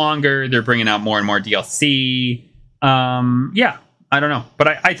making them longer. They're bringing out more and more DLC. Yeah. I don't know, but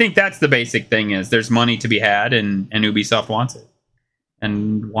I think that's the basic thing, is there's money to be had, and Ubisoft wants it.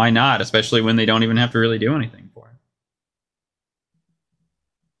 And why not, especially when they don't even have to really do anything for it.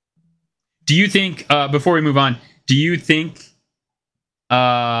 Do you think, before we move on, do you think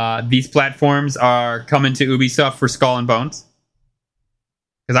these platforms are coming to Ubisoft for Skull and Bones?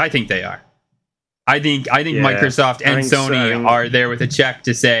 Because I think they are. I think Microsoft and Sony are there with a check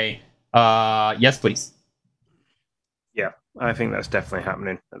to say, yes, please. Yeah, I think that's definitely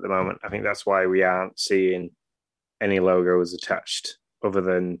happening at the moment. I think that's why we aren't seeing any logos attached other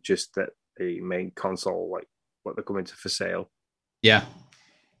than just that the main console, like what they're coming to for sale. Yeah.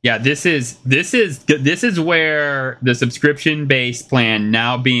 This is where the subscription-based plan,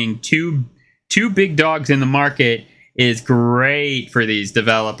 now being two big dogs in the market, is great for these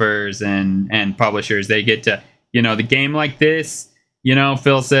developers and publishers. They get to, the game like this.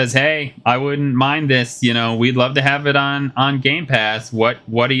 Phil says, hey, I wouldn't mind this. We'd love to have it on Game Pass. What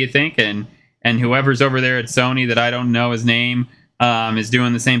are you thinking? And whoever's over there at Sony that I don't know his name is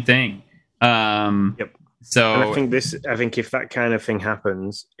doing the same thing. Yep. So and I think if that kind of thing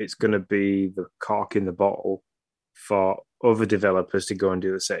happens, it's going to be the cork in the bottle for other developers to go and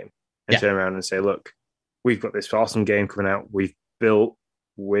do the same and turn around and say, look, we've got this awesome game coming out. We've built,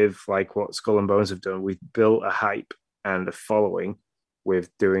 with like what Skull and Bones have done, we've built a hype and a following with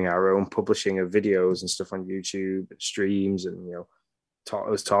doing our own publishing of videos and stuff on YouTube and streams, and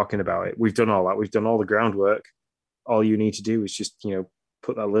us talking about it. We've done all that. We've done all the groundwork. All you need to do is just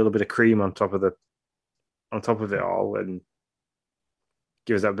put that little bit of cream on top of it all, and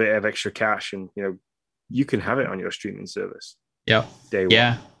give us that bit of extra cash, and you can have it on your streaming service. Yeah, day one.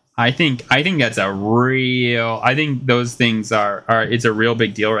 Yeah. I think that's I think those things are it's a real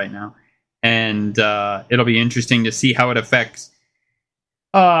big deal right now, and it'll be interesting to see how it affects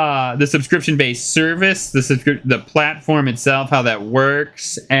the subscription-based service, the platform itself, how that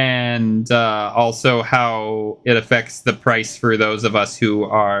works, and also how it affects the price for those of us who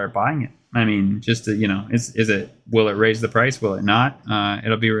are buying it. I mean, just will it raise the price? Will it not?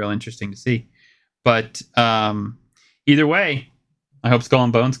 It'll be real interesting to see. But either way, I hope Skull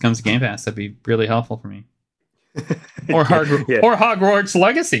and Bones comes to Game Pass. That'd be really helpful for me. Or Hogwarts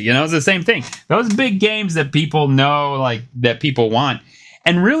Legacy. It's the same thing. Those big games that people know, like that people want.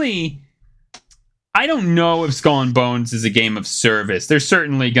 And really, I don't know if Skull and Bones is a game of service. There's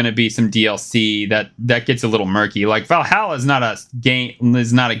certainly going to be some DLC that gets a little murky. Like Valhalla is not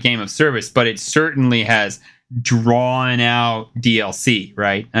a game of service, but it certainly has drawn out DLC,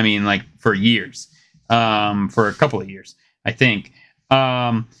 right? I mean, like for years, for a couple of years, I think.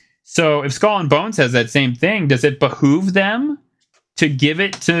 So if Skull and Bones has that same thing, does it behoove them to give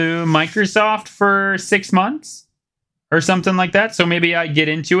it to Microsoft for 6 months? Or something like that. So maybe I get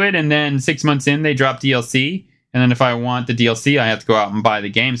into it, and then 6 months in, they drop DLC. And then if I want the DLC, I have to go out and buy the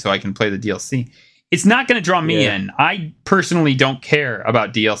game so I can play the DLC. It's not going to draw me in. I personally don't care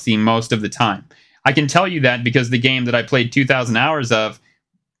about DLC most of the time. I can tell you that because the game that I played 2,000 hours of,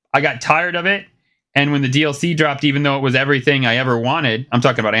 I got tired of it. And when the DLC dropped, even though it was everything I ever wanted, I'm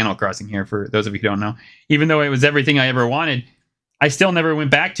talking about Animal Crossing here for those of you who don't know, even though it was everything I ever wanted, I still never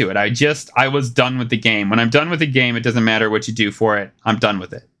went back to it. I was done with the game. When I'm done with the game, it doesn't matter what you do for it. I'm done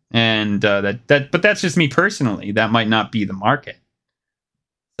with it. And but that's just me personally. That might not be the market.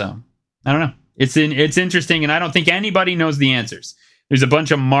 So I don't know. It's interesting, and I don't think anybody knows the answers. There's a bunch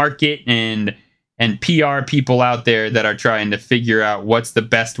of market and PR people out there that are trying to figure out what's the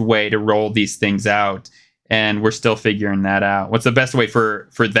best way to roll these things out, and we're still figuring that out. What's the best way for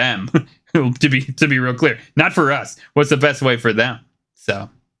them? to be real clear, not for us. What's the best way for them? So,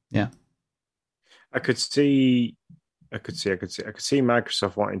 yeah. I could see I could see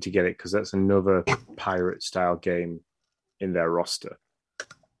Microsoft wanting to get it because that's another pirate style game in their roster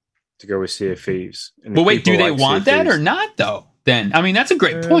to go with Sea of Thieves. And but wait, do they want that or not, though? Then, I mean, that's a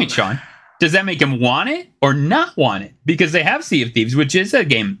great point, Sean. Does that make them want it or not want it? Because they have Sea of Thieves, which is a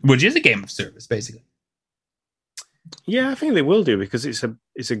game of service, basically. Yeah, I think they will do because it's a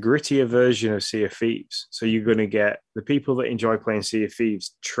grittier version of Sea of Thieves. So you're going to get the people that enjoy playing Sea of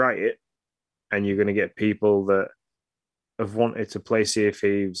Thieves try it, and you're going to get people that have wanted to play Sea of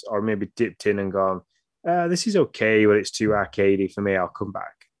Thieves or maybe dipped in and gone, this is okay, but it's too arcadey for me. I'll come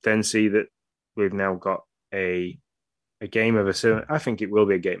back. Then see that we've now got a game of a service. I think it will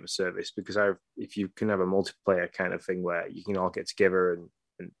be a game of service because if you can have a multiplayer kind of thing where you can all get together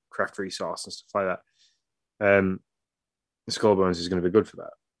and craft resource and stuff like that, Skullbones is going to be good for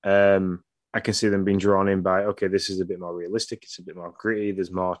that. I can see them being drawn in by, okay, this is a bit more realistic. It's a bit more gritty.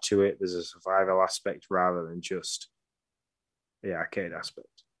 There's more to it. There's a survival aspect rather than just the arcade aspect.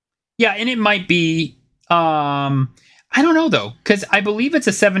 Yeah, and it might be, I don't know though, because I believe it's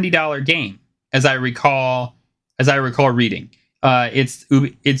a $70 game, as I recall reading. It's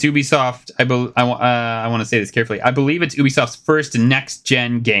Ubisoft. I want to say this carefully. I believe it's Ubisoft's first next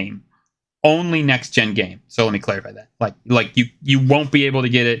gen game. Only next gen game. So let me clarify that. Like you won't be able to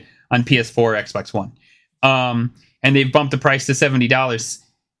get it on PS4 or Xbox One. And they've bumped the price to $70.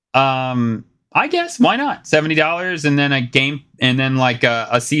 I guess why not? $70 and then a game and then like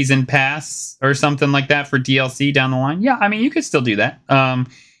a season pass or something like that for DLC down the line. Yeah, I mean you could still do that.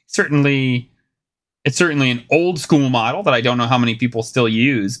 It's certainly an old school model that I don't know how many people still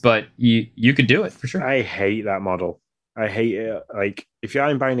use, but you could do it for sure. I hate that model. I hate it. Like, if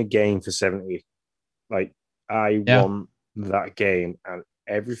I'm buying a game for 70, like, I want that game and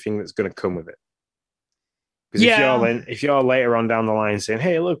everything that's going to come with it. Because if you're later on down the line saying,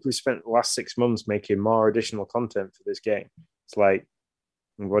 hey, look, we spent the last 6 months making more additional content for this game, it's like,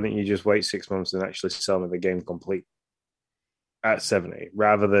 why don't you just wait 6 months and actually sell me the game complete at 70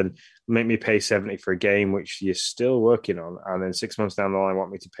 rather than make me pay 70 for a game which you're still working on and then 6 months down the line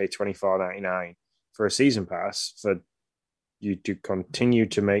want me to pay $24.99 for a season pass for you to continue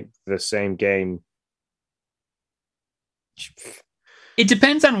to make the same game. It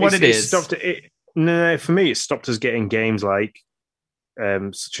depends on what it is. For me, it stopped us getting games like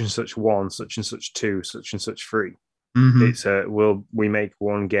such and such 1, such and such 2, such and such 3. Mm-hmm. It's we make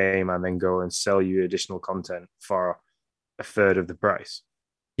one game and then go and sell you additional content for a third of the price.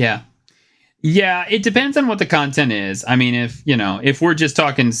 Yeah, it depends on what the content is. I mean, if we're just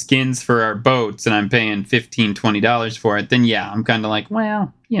talking skins for our boats and I'm paying $15, $20 for it, then yeah, I'm kind of like,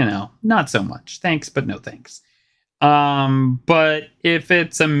 well, not so much. Thanks, but no thanks. But if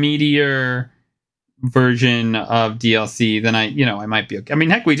it's a meatier version of DLC, then I might be okay. I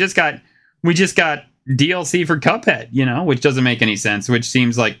mean, heck, we just got DLC for Cuphead, which doesn't make any sense, which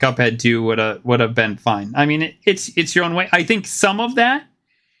seems like Cuphead 2 would have been fine. I mean, it's your own way. I think some of that,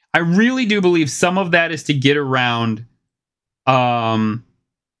 I really do believe some of that is to get around the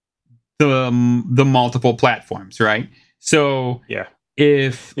multiple platforms, right? So yeah,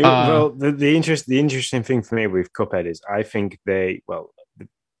 if the interesting thing for me with Cuphead is I think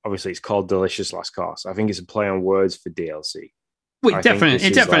obviously it's called Delicious Last Course. I think it's a play on words for DLC. Wait, it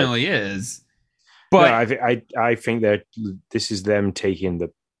definitely is. But no, I think that this is them taking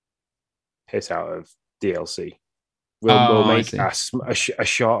the piss out of DLC. We'll make a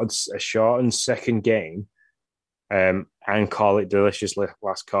shortened second game and call it Delicious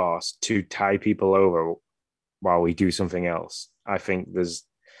Last Course to tie people over while we do something else. I think there's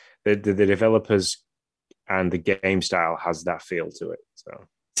the developers and the game style has that feel to it. So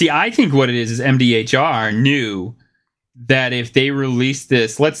see, I think what it is MDHR knew that if they released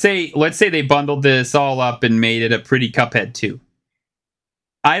this, let's say they bundled this all up and made it a pretty Cuphead 2.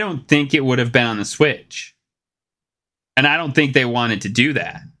 I don't think it would have been on the Switch. And I don't think they wanted to do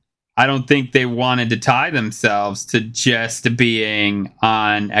that. I don't think they wanted to tie themselves to just being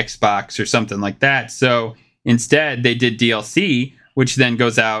on Xbox or something like that. So instead, they did DLC, which then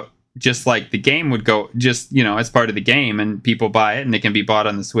goes out just like the game would go, just, as part of the game, and people buy it and they can be bought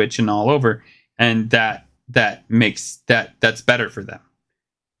on the Switch and all over. And that makes that's better for them.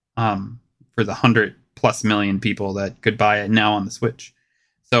 For the 100+ million people that could buy it now on the Switch.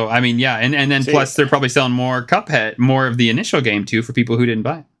 So, I mean, yeah, and then plus they're probably selling more Cuphead, more of the initial game too for people who didn't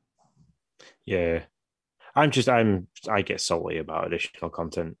buy it. Yeah. I get salty about additional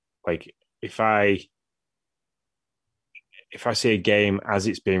content. Like if I see a game as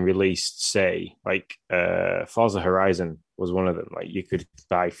it's being released, say, like Forza Horizon was one of them, like you could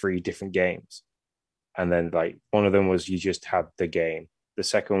buy 3 different games. And then like one of them was you just had the game. the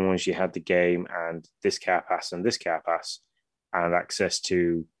second ones, you had the game and this car pass and this car pass and access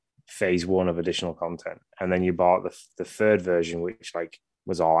to phase 1 of additional content. And then you bought the third version, which like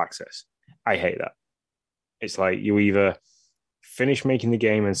was all access. I hate that. It's like you either finish making the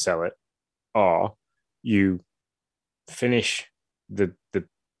game and sell it, or you finish the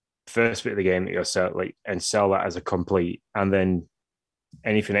first bit of the game that you're selling and sell that as a complete, and then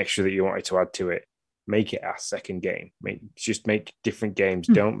anything extra that you wanted to add to it, make it a second game. Just make different games.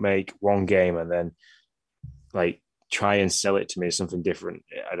 Don't make one game and then like try and sell it to me as something different.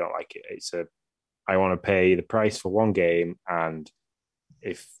 I don't like it. I want to pay the price for one game, and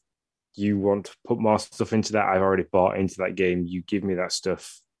if you want to put more stuff into that I've already bought into that game, you give me that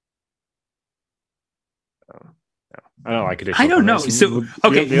stuff. I don't like additional. I don't know. So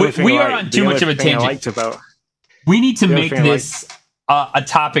okay, we are on too much of a tangent. We need to make this a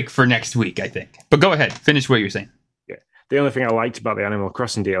topic for next week, I think. But go ahead, finish what you're saying. Yeah, the only thing I liked about the Animal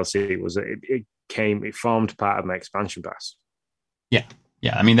Crossing DLC was that it formed part of my expansion pass. Yeah.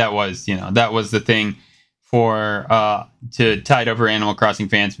 I mean, that was the thing for to tide over Animal Crossing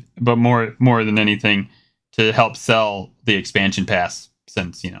fans, but more than anything to help sell the expansion pass,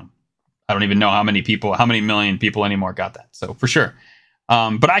 since I don't even know how many million people anymore got that. So for sure.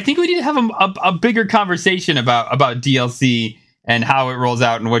 But I think we need to have a bigger conversation about DLC and how it rolls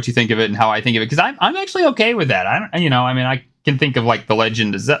out and what you think of it and how I think of it. Because I'm actually okay with that. I can think of like the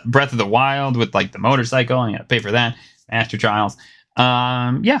Legend of Breath of the Wild with like the motorcycle, and you got to pay for that. Master Trials.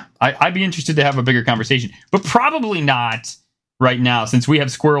 I'd be interested to have a bigger conversation, but probably not right now, since we have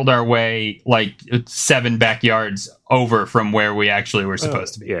squirreled our way like 7 backyards over from where we actually were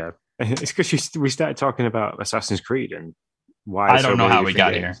supposed to be. Yeah. It's because we started talking about Assassin's Creed and why. I don't know how we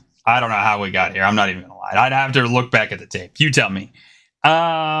got here. I'm not even gonna lie. I'd have to look back at the tape. You tell me.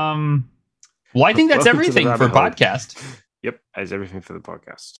 Well, I think that's everything for podcast. Yep, that's everything for the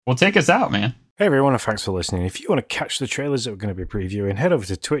podcast. Well, take us out, man. Hey everyone, and thanks for listening. If you want to catch the trailers that we're going to be previewing, head over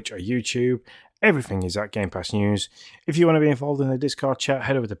to Twitch or YouTube. Everything is at Game Pass News. If you want to be involved in the Discord chat,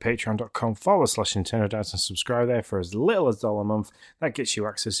 head over to patreon.com/Nintendo Dads and subscribe there for as little as $1 a month. That gets you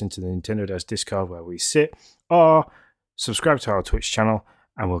access into the Nintendo Dads Discord where we sit, or subscribe to our Twitch channel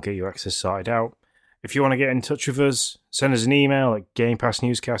and we'll get you access sorted out. If you want to get in touch with us, send us an email at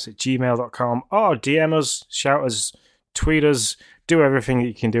gamepassnewscast@gmail.com or DM us, shout us, tweet us, do everything that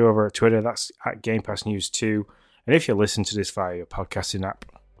you can do over at Twitter. That's at Game Pass News 2. And if you listen to this via your podcasting app,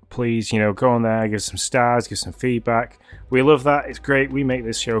 please, go on there, give some stars, give some feedback. We love that. It's great. We make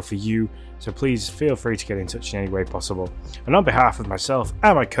this show for you. So please feel free to get in touch in any way possible. And on behalf of myself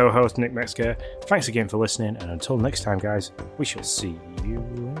and my co-host, Nick Metzger, thanks again for listening. And until next time, guys, we shall see you